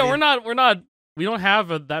Krabby Oh yeah, Patty. we're not. We don't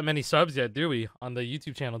have that many subs yet, do we? On the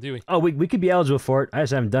YouTube channel, do we? Oh, we could be eligible for it. I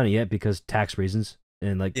just haven't done it yet because tax reasons,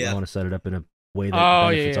 and like Yeah. I want to set it up in a way that Oh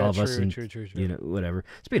benefits yeah, all of us, and true. you know, whatever.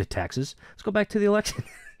 Speaking of taxes, let's go back to the election.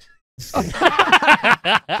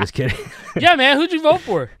 Just kidding. Yeah, man, who'd you vote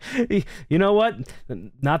for? You know what?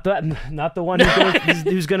 Not the one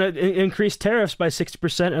who's gonna increase tariffs by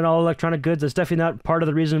 60% on all electronic goods. That's definitely not part of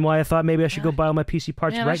the reason why I thought maybe I should go buy all my PC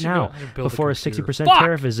parts Man, I right should now go build a before a computer. 60% Fuck!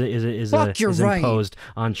 tariff is You're imposed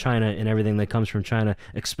on China and everything that comes from China,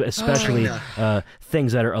 especially Oh,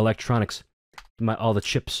 things that are electronics. All the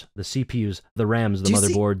chips, the CPUs, the RAMs, the Do you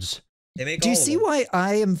see- motherboards. They make Do you all of see them. why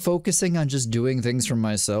I am focusing on just doing things for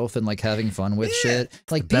myself and like having fun with Yeah. shit?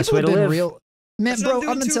 Like best people way have to been live. real. Man, That's what bro, I'm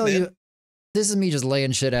I'm doing gonna too, tell man. you, this is me just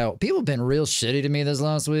laying shit out. People have been real shitty to me this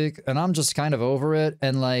last week, and I'm just kind of over it.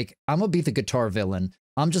 And like, I'm gonna be the guitar villain.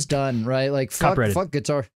 I'm just done, right? Like, fuck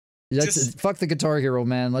guitar. Fuck the guitar hero,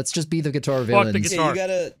 man. Let's just be the guitar villain. the Yeah,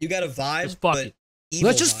 guitar. you gotta vibe, Just fuck but it. evil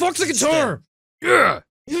Let's just fuck vibes the guitar. Yeah.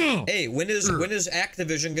 Yeah. Hey, when is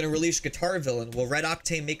Activision gonna release Guitar Villain? Will Red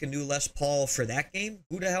Octane make a new Les Paul for that game?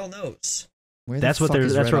 Who the hell knows? Where the That's what fuck they're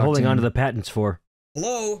is that's Red what we're holding Octane? on to the patents for.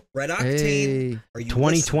 Hello, Red Octane. Hey. Are you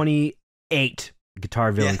listening? 2028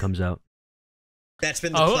 Guitar Villain Yeah. comes out. That's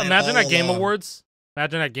been the Oh, plan imagine all at Game along. Awards.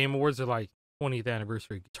 Imagine at Game Awards, they're like 20th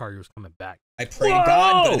anniversary Guitar Hero's coming back. I pray to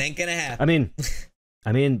God, but Whoa! it ain't gonna happen.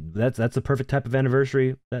 I mean that's the perfect type of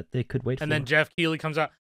anniversary that they could wait for. And then Jeff Keighley comes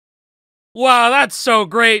out. Wow, that's so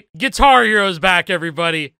great! Guitar Hero's back,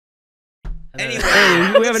 everybody. And then- Anyway, Hey, we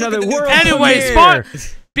have let's look another at the new world console. Anyway, premiere.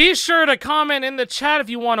 be sure to comment in the chat if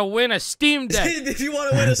you want to win a Steam Deck. If you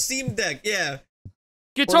want to win a Steam Deck, yeah.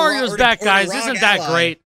 Guitar Or the- Hero's or the- back, or the guys. ROG Isn't that Ally.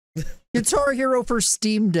 great? Guitar Hero for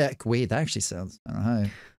Steam Deck. Wait, that actually sounds. I don't know.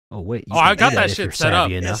 Oh wait, you Oh, I can got do that if shit you're set up.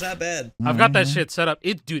 savvy Yeah, enough. it's not bad. I've got that Mhm. shit set up.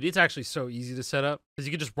 Dude, it's actually so easy to set up because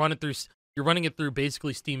you can just run it through. You're running it through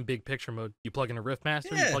basically Steam Big Picture mode. You plug in a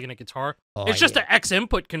Riffmaster, you plug in a guitar. Oh, it's just an X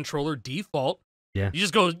input controller default. Yeah. You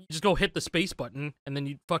just go hit the space button, and then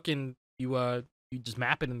you just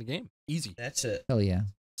map it in the game. Easy. That's it. Hell yeah.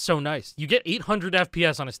 So nice. You get 800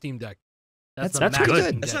 FPS on a Steam Deck. That's pretty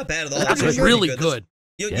good. That's not bad at all. That's really good.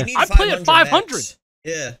 You need I play at 500. Max.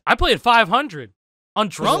 Yeah. I play at 500. On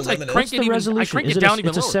drums, I crank it down even lower. It's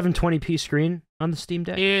a 720p screen on the Steam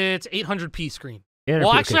Deck? It's 800p screen. 800p,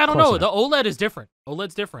 Well, actually, okay, I don't know. enough. The OLED is different.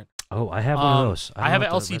 OLED's different. Oh, I have one of those. I have an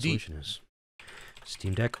an LCD.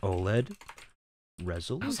 Steam Deck OLED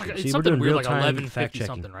resolution. It's See, something weird, like real-time 1150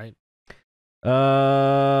 something, right?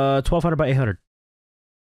 1200 by 800.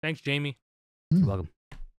 Thanks, Jamie. You're welcome.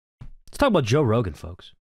 Let's talk about Joe Rogan,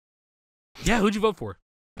 folks. Yeah, who'd you vote for?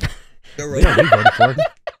 Joe Rogan. We voted for him.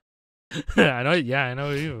 I know. Yeah, I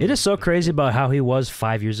know you. It is so crazy about how he was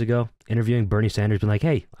 5 years ago, interviewing Bernie Sanders, being like,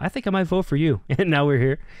 "Hey, I think I might vote for you," and now we're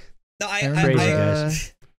here. No, Crazy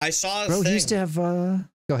guys. I saw a Bro, thing. he used to have. Go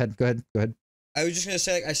ahead. I was just gonna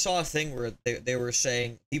say, I saw a thing where they were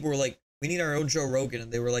saying, people were like, "We need our own Joe Rogan,"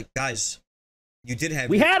 and they were like, "Guys, you did have.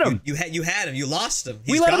 We had him. You had him. You lost him.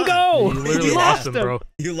 We let him go. You literally lost him, bro.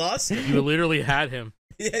 You lost him. You literally had him.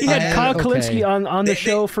 Yeah, He had Kyle okay. Kalinske on the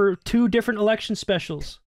show for 2 different election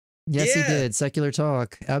specials. Yes, Yeah. he did. Secular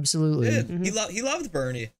talk. Absolutely. Yeah, he loved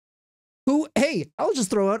Bernie. Who, hey, I'll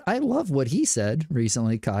just throw out, I love what he said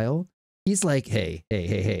recently, Kyle. He's like, hey.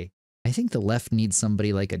 I think the left needs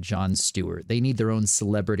somebody like a Jon Stewart. They need their own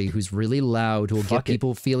celebrity who's really loud, who will get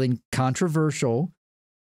people feeling controversial.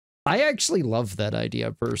 I actually love that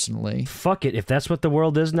idea personally. Fuck it. If that's what the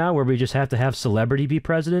world is now, where we just have to have celebrity be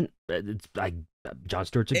president, Jon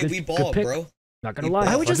Stewart's a Hey, good, we ball, good pick. bro. Not gonna lie.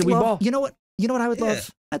 I would just we ball. love, you know what I would Yeah.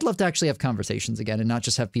 love? I'd love to actually have conversations again and not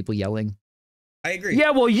just have people yelling. I agree.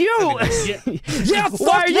 Yeah, well, you. Yeah,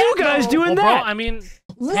 why are you guys doing Bro, that? I mean,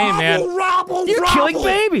 hey man, You're killing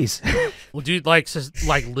babies. well, dude, like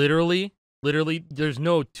literally, there's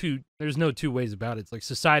no two ways about it. It's like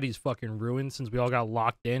society's fucking ruined since we all got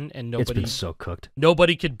locked in, and It's been so cooked.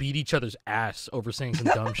 nobody could beat each other's ass over saying some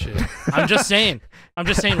dumb shit. I'm just saying,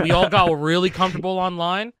 we all got really comfortable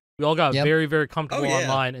online. We all got very, very comfortable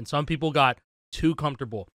online, and some people got too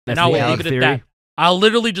comfortable. That's and I will the leave it theory. at that. I'll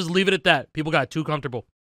literally just leave it at that. People got too comfortable.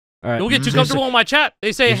 All right. Don't get too comfortable in my chat.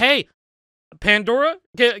 They say, "Hey, Pandora,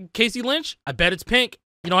 Casey Lynch. I bet it's pink."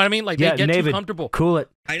 You know what I mean? Like they get Navid, too comfortable. Cool it.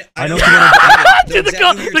 I know know what you're Dude,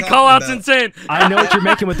 the call out's insane. I know what you're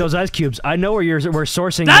making with those ice cubes. I know where we're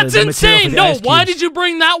sourcing. That's the material for insane. the No, ice why cubes. did you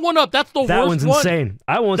bring that one up? That's the That worst one's one. insane.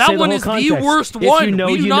 I won't That say the one whole is context. the worst If one. You know,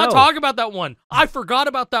 we do you not know. talk about that one. I forgot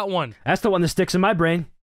about that one. That's the one that sticks in my brain.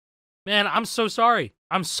 Man, I'm so sorry.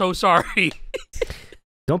 I'm so sorry.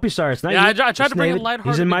 Don't be sorry. It's not Yeah, you. I tried to bring it David.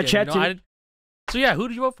 lighthearted. He's in my again, chat you know? too. So yeah, who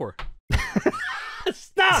did you vote for?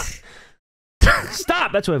 Stop.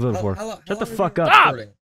 Stop. That's what I voted for. Shut the fuck up. Stop.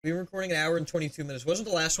 We were recording an hour and 22 minutes. Wasn't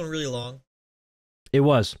the last one really long? It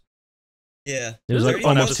was. Yeah. It was like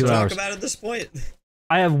almost 2 hours. Talk about at this point.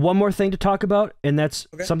 I have one more thing to talk about, and that's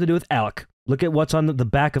something to do with Alec. Look at what's on the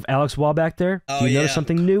back of Alec's wall back there. Oh, Do you notice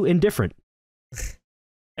something new and different?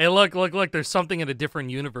 Hey, look! There's something in a different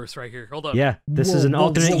universe right here. Hold up. Yeah, this is an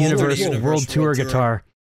alternate universe world tour guitar.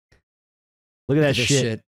 Look at that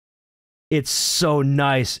shit. It's so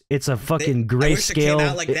nice. It's a fucking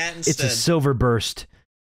grayscale. Like it's a silver burst.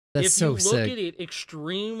 That's so If you look at it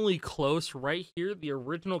extremely close right here, the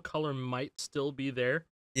original color might still be there.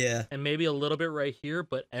 Yeah. And maybe a little bit right here,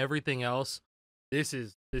 but everything else, this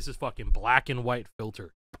is fucking black and white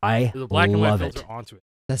filter. I There's a black and white love filter it. onto it.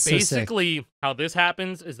 That's Basically, how this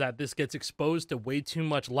happens is that this gets exposed to way too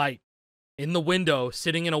much light in the window,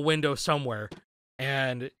 sitting in a window somewhere,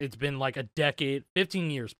 and it's been like a decade, 15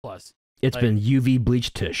 years plus. It's been UV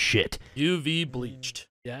bleached to shit. UV bleached.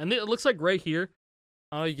 Yeah, and it looks like right here.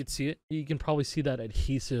 Oh, you can see it. You can probably see that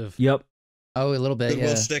adhesive. Yep. Oh, a little bit. Goodwill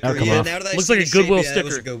Yeah. sticker. That'll come Yeah. off. Now that I Looks see like a the Goodwill shape, yeah, it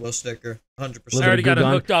was a sticker. Goodwill sticker. 100%. I already got it Goo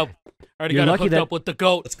hooked up. You're lucky that- up with the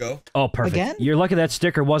goat. Let's go. Oh, perfect. Again? You're lucky that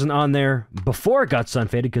sticker wasn't on there before it got sun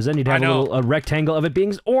faded, because then you'd have a rectangle of it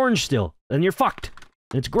being orange still, and you're fucked.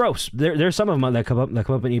 It's gross. There's some of them that come up on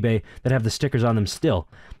eBay that have the stickers on them still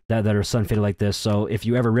that are sun faded like this. So if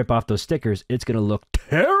you ever rip off those stickers, it's gonna look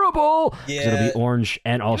terrible. Yeah. 'Cause it'll be orange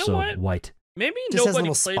and also what? white. Maybe Just has a nobody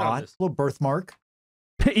little played on spot, this. little birthmark.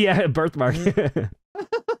 Yeah, birthmark.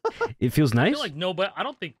 It feels I nice. feel like nobody. I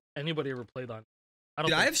don't think anybody ever played on it. I don't.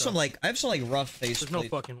 Dude, think I have so. some like rough face. There's no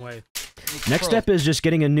plate. fucking way. Next step is just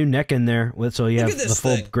getting a new neck in there, so you Look have at the this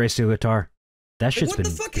full thing. grayscale guitar. That Like, shit's what been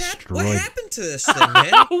the fuck happened? destroyed. What happened to this thing,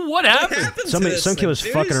 man? What happened? Some kid was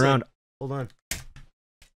fucking around. Hold on.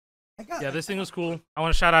 Yeah, this thing was cool. I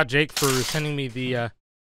want to shout out Jake for sending me the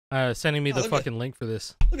Sending me the fucking link for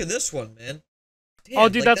this. Look at this one, man. Damn, oh,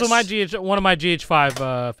 dude, that's what one of my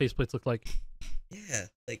GH5 faceplates look like. Yeah,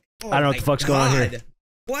 like I don't know what the fuck's going on here.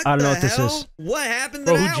 What I don't know the what this hell? is. What happened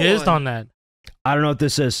to Bro, that who jizzed one? on that? I don't know what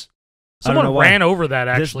this is. Someone ran over that,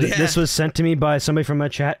 actually. This was sent to me by somebody from my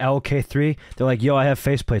chat, LK3. They're like, yo, I have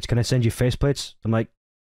faceplates. Can I send you faceplates? I'm like,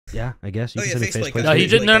 yeah, I guess. You can send me faceplates. No, he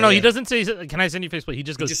didn't. No, he doesn't say, can I send you faceplate? He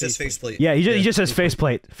just goes, says faceplate. Yeah, he just says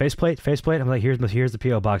faceplate. Faceplate. I'm like, here's the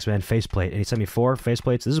P.O. box, man. Faceplate. And he sent me 4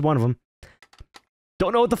 faceplates. This is one of them.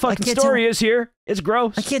 Don't know what the fucking story is here. It's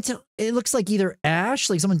gross. I can't tell. It looks like either ash,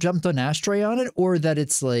 like someone dumped an ashtray on it, or that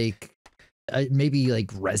it's like maybe like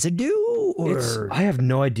residue. Or I have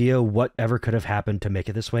no idea whatever could have happened to make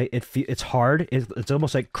it this way. It's hard. It's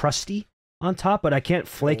almost like crusty on top, but I can't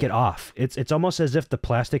flake it off. It's almost as if the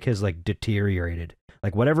plastic has like deteriorated.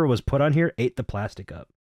 Like whatever was put on here ate the plastic up.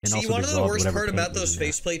 And see, one of the worst part about those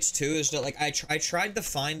faceplates too is that like I tried to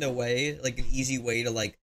find a way, like an easy way to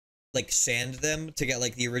like sand them to get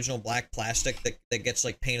like the original black plastic that gets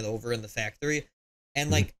like painted over in the factory, and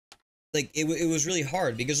like it was really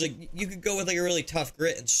hard because like you could go with like a really tough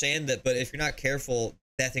grit and sand it, but if you're not careful,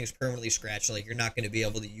 that thing's permanently scratched. Like you're not going to be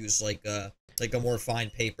able to use like a more fine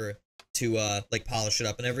paper to like polish it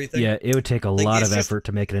up and everything. Yeah, it would take a lot of effort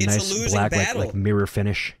to make it a nice black like mirror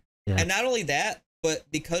finish. Yeah. And not only that, but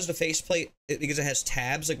because the faceplate, because it has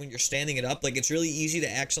tabs, like when you're standing it up, like it's really easy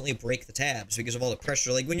to accidentally break the tabs because of all the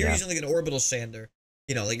pressure. Like when you're using like an orbital sander,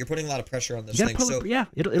 you know, like you're putting a lot of pressure on this thing. So yeah,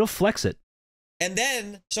 it'll flex it. And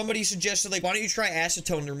then somebody suggested, like, why don't you try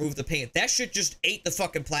acetone to remove the paint? That shit just ate the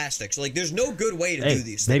fucking plastic. So like, there's no good way to do these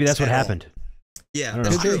things. Maybe that's what happened. Yeah,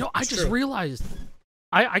 that's true. I just realized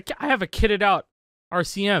I have a kitted out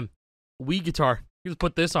RCM Wii guitar. You just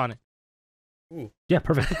put this on it. Ooh. Yeah,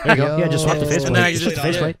 perfect. There you go. Yeah, just swap the faceplate. And then I just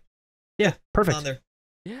faceplate. Yeah, perfect. On there.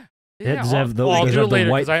 Yeah. Does it have the, I'll do it later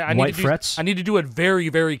white frets? I need to do it very,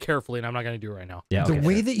 very carefully, and I'm not going to do it right now. Yeah, the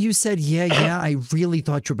way that you said, yeah, I really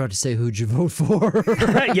thought you were about to say who'd you vote for.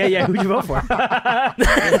 yeah, who'd you vote for?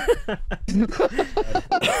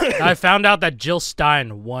 I found out that Jill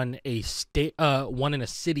Stein won in a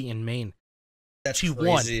city in Maine. She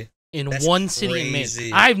won in one city in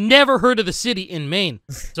Maine. I've never heard of the city in Maine,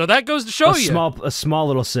 so that goes to show you. A small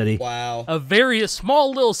little city. Wow. A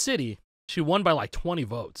small little city. She won by like 20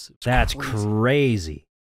 votes. That's crazy.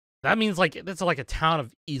 That means like that's like a town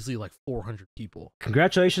of easily like 400 people.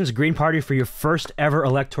 Congratulations, Green Party, for your first ever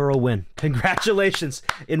electoral win. Congratulations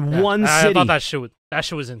in one city. I thought that shit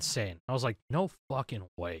was insane. I was like, no fucking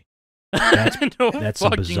way. That's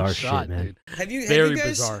some bizarre shit, man. Dude. Have you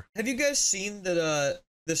guys seen that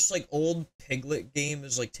this like old Piglet game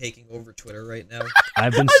is like taking over Twitter right now?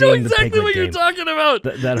 I've been seeing the Piglet game. I know exactly what you're talking about.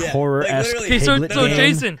 That horror-esque Okay,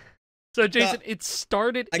 Piglet game. So Jason, it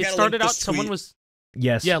started out someone was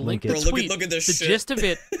link the it. tweet. Look at this the shit.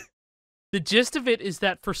 gist of it is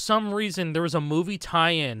that for some reason there was a movie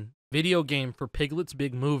tie-in video game for Piglet's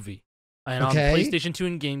Big Movie and on PlayStation 2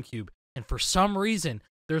 and GameCube, and for some reason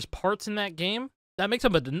there's parts in that game that makes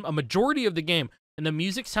up a majority of the game, and the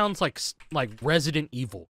music sounds like Resident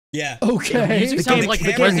Evil. Yeah. Okay. The music sounds like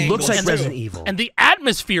the game looks like Resident Evil, and the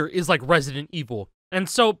atmosphere is like Resident Evil. And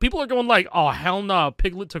so people are going like, "Oh hell no!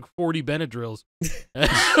 Piglet took 40 Benadryls,"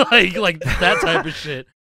 like that type of shit.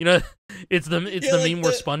 You know, it's the meme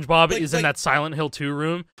where SpongeBob is in that Silent Hill 2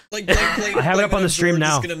 room. I have it up on the stream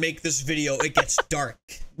now. I'm just gonna make this video. It gets dark.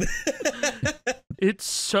 It's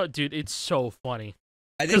so funny.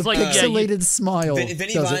 I think like pixelated smile. Vinny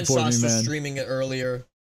Vinesauce was streaming it earlier,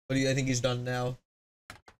 but I think he's done now.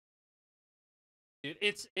 Dude,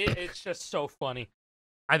 it's just so funny.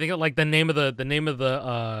 I think like the name of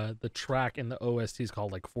the track in the OST is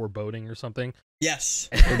called like Foreboding or something. Yes.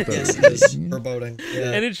 Yes, it is. Foreboding.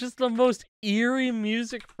 Yeah. And it's just the most eerie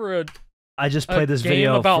music for I just played this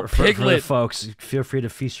video about for the folks. Feel free to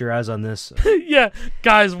feast your eyes on this. Yeah,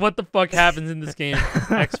 guys, what the fuck happens in this game?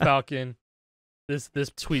 X Falcon. This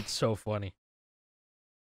tweet's so funny.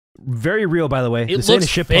 Very real, by the way. It this looks ain't a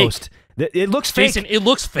shit fake. Post. It looks fake. Jason, it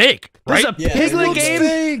looks fake, right? There's a Piglet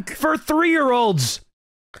game for 3-year-olds.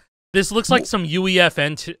 This looks like some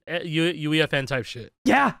UEFN type shit.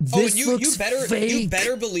 Yeah. This looks fake. You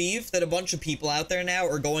better believe that a bunch of people out there now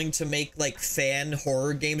are going to make like fan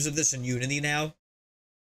horror games of this in Unity now.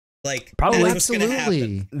 Like probably.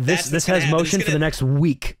 Absolutely. This has motion for the next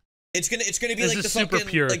week. It's gonna be like the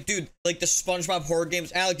fucking like dude, like the SpongeBob horror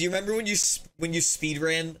games. Alec, do you remember when you speed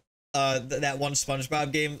ran that one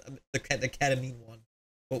SpongeBob game, the ketamine one?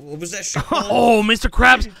 What was that shit called? Oh, Mr.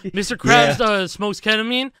 Krabs smokes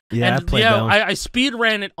ketamine. Yeah, and I speed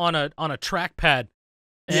ran it on a trackpad.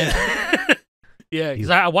 Yeah. Yeah, because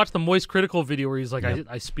I watched the Moist Critical video where he's like,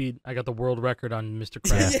 I got the world record on Mr.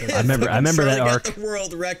 Krabs. Yeah, I remember that arc. Got the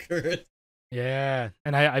world record. Yeah,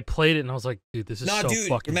 and I played it and I was like, dude, this is so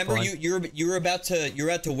fucking remember fun. you were about to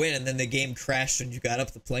win and then the game crashed and you got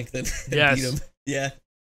up the plankton and beat him. Yeah.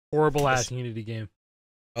 Horrible ass Unity game.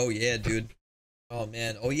 Oh yeah, dude. Oh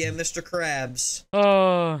man. Oh yeah, Mr. Krabs.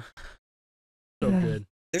 Oh, so good.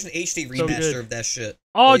 There's an HD remaster of that shit.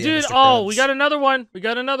 Oh, dude. Oh, we got another one.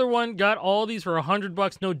 Got all these for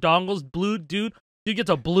 $100. No dongles. Blue dude. Dude gets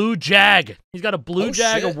a blue Jag. He's got a blue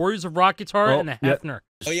Jag, shit. a Warriors of Rock guitar, and a Hefner.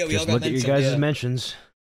 Oh yeah, we just all got look at your guys' mentions.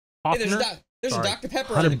 Hey, there's a Dr.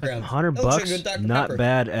 Pepper on the ground. $100, not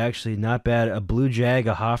bad actually, not bad. A blue Jag,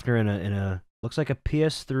 a Hofner, and a looks like a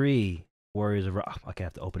PS3 Warriors of Rock. Okay, I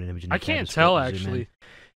have to open an image. I can't tell actually.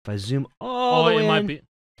 If I zoom all the way it in, might be.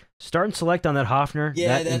 Start and select on that Hofner.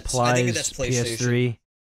 Yeah, that implies I think that's PS3.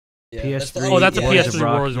 Yeah, PS3. That's a PS3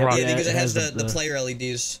 Warriors of Rock. Yeah, because it has the player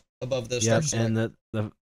LEDs above the start select.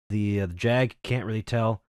 And the Jag can't really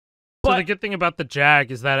tell. But the good thing about the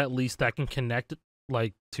Jag is that at least that can connect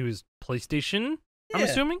like to his PlayStation. Yeah. I'm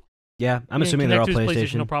assuming. Yeah, I'm assuming they're all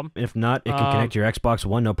PlayStation. No problem. If not, it can connect to your Xbox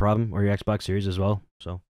One, no problem, or your Xbox Series as well.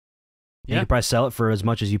 So you can probably sell it for as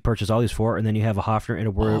much as you purchase all these for, and then you have a Hofner and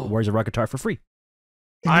a Warriors of Rock guitar for free.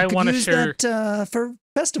 I want to share that for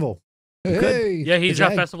festival. Hey, yeah, he's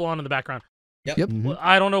got festival on in the background. Yep. Mm-hmm. Well,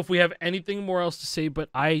 I don't know if we have anything more else to say, but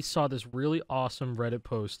I saw this really awesome Reddit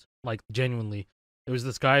post. Like genuinely, there was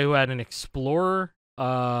this guy who had an Explorer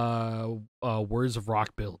Warriors of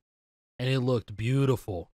Rock build, and it looked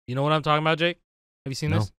beautiful. You know what I'm talking about, Jake? Have you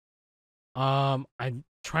seen this? I'm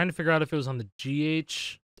trying to figure out if it was on the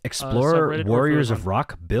GH Explorer Warriors of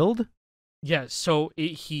Rock build. Yeah, so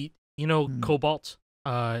Cobalt,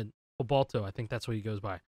 Cobalto, I think that's what he goes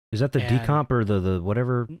by. Is that the decomp or the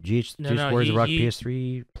whatever GH Warriors of Rock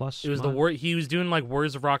PS3 Plus? It was he was doing like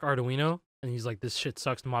Warriors of Rock Arduino, and he's like, this shit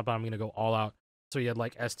sucks to mod, but I'm gonna go all out. So he had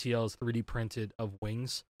like STLs 3D printed of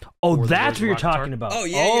wings. Oh, that's what you're talking about. Oh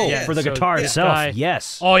yeah, for the guitar itself.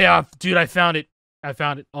 Yes. Oh yeah, dude, I found it.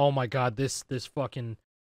 Oh my god, this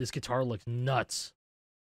guitar looks nuts.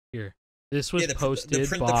 Here. This was posted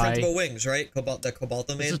by the printable wings, right? The Cobalto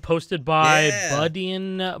made. This is posted by Buddy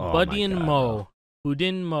and Mo.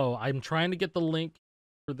 Budin Mo. I'm trying to get the link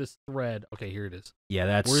for this thread. Okay, here it is. Yeah,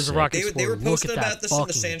 that's Where's the Rock Explorer? They were posting about this in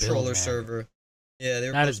the Sandtroller server. Yeah, they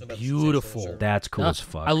were that is posting about beautiful. That's cool as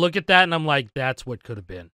fuck. I look at that and I'm like, that's what could have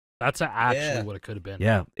been. That's actually what it could have been.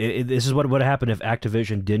 Yeah, this is what would have happened if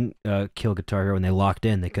Activision didn't kill Guitar Hero when they locked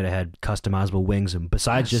in. They could have had customizable wings, and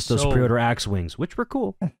besides just those pre-order Axe wings, which were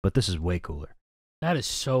cool, but this is way cooler. That is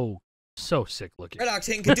so sick looking. Red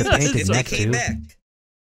Octane could do this if they came back.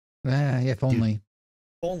 If only.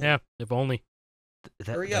 Yeah, if only.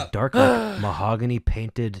 That dark mahogany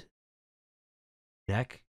painted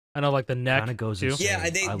neck. I know, like the neck kind of goes too. Yeah,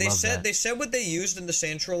 they said what they used in the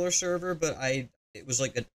Sandtroller server, but it was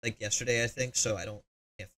like yesterday, I think. So I don't.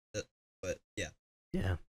 But yeah.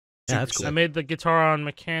 Yeah, that's cool. I made the guitar on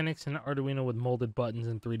mechanics and Arduino with molded buttons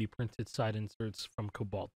and 3D printed side inserts from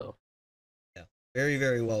Cobalto. Yeah, very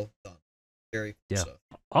very well done. Very cool stuff.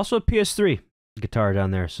 Also a PS3 guitar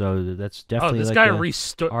down there, so that's definitely. This guy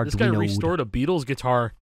restored a Beatles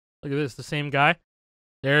guitar. Look at this, the same guy.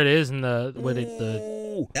 There it is in the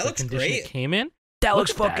looks condition great. It came in. That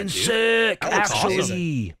looks fucking sick. That looks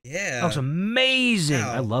Actually, yeah, that looks amazing.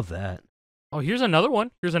 Wow. I love that. Oh, here's another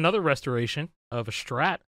one. Here's another restoration of a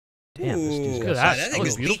Strat. Damn, this dude's got that thing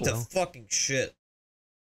looks is beat beautiful. the fucking shit.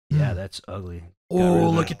 Yeah, that's ugly.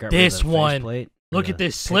 Oh, look at this one. Look at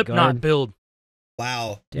this Slipknot build.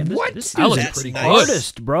 Wow. Damn, what? This that looks that's pretty nice. good.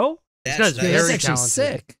 Artist, bro. This guy's nice. very actually talented.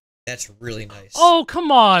 sick. That's really nice. Oh,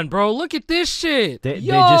 come on, bro. Look at this shit. They just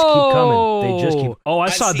keep coming. They just keep. Oh, I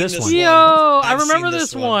saw this one. Yo, I remember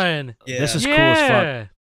this one. Yeah. This is cool as fuck.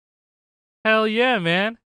 Hell yeah,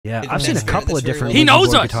 man. Yeah, I've seen a couple of different. He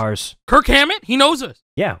knows us. Guitars. Kirk Hammett, he knows us.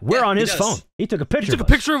 Yeah, we're on his phone. He took a picture. He took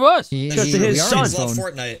a picture of us. Just to his son. Love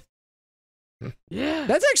Fortnite. Yeah,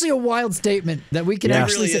 that's actually a wild statement that we can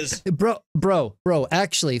actually really say. Bro.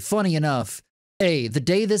 Actually, funny enough, the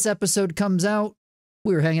day this episode comes out,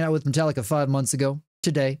 we were hanging out with Metallica 5 months ago.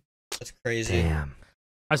 Today, that's crazy. Damn.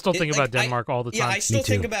 I still think about Denmark all the time. Yeah, I still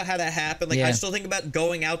think about how that happened. Like, Yeah. I still think about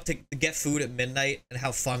going out to get food at midnight and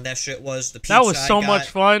how fun that shit was. The pizza That was so much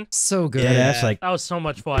fun. so good. Yeah, that's like That was so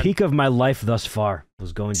much fun. peak of my life thus far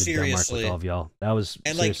was going to Denmark with all of y'all. That was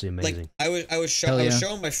seriously amazing. Like, I was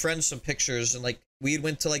showing my friends some pictures, and like we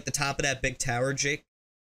went to like the top of that big tower, Jake.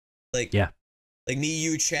 Like like me,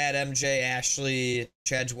 you, Chad, MJ, Ashley,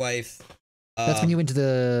 Chad's wife. That's when you went to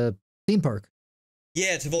the theme park.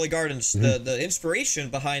 Yeah, Tivoli Gardens. The inspiration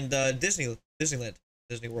behind Disney Disneyland,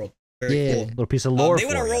 Disney World. Very cool. Little piece of lore. They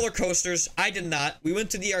went on roller coasters. I did not. We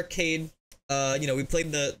went to the arcade. We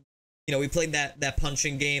played that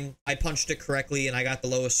punching game. I punched it correctly, and I got the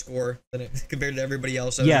lowest score compared to everybody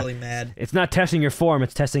else. I was really mad. It's not testing your form;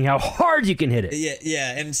 it's testing how hard you can hit it.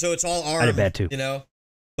 Yeah, and so it's all arm. I did bad too.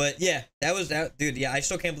 But yeah, that was that, dude. Yeah, I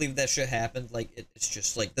still can't believe that shit happened. Like, it's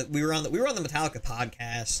just like we were on the Metallica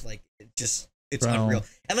podcast. Like, it's unreal.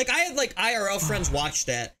 And like, I had like IRL friends watch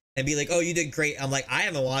that and be like, "Oh, you did great." I'm like, I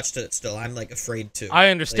haven't watched it still. I'm like afraid to. I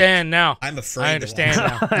understand now. I'm afraid. I understand to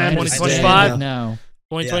now. 2025 now.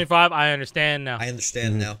 2025. I understand now. I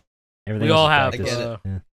understand now. Everything we all have. I get it.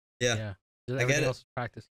 Yeah. I get it.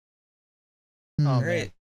 Practice. All right.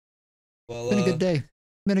 Well, it's been a good day.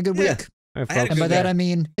 Been a good week. Right, and by that I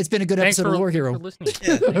mean it's been a good episode of War Hero. For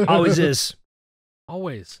listening. Always is.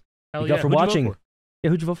 Always. Hell yeah. For watching. Yeah,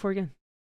 who'd you vote for again?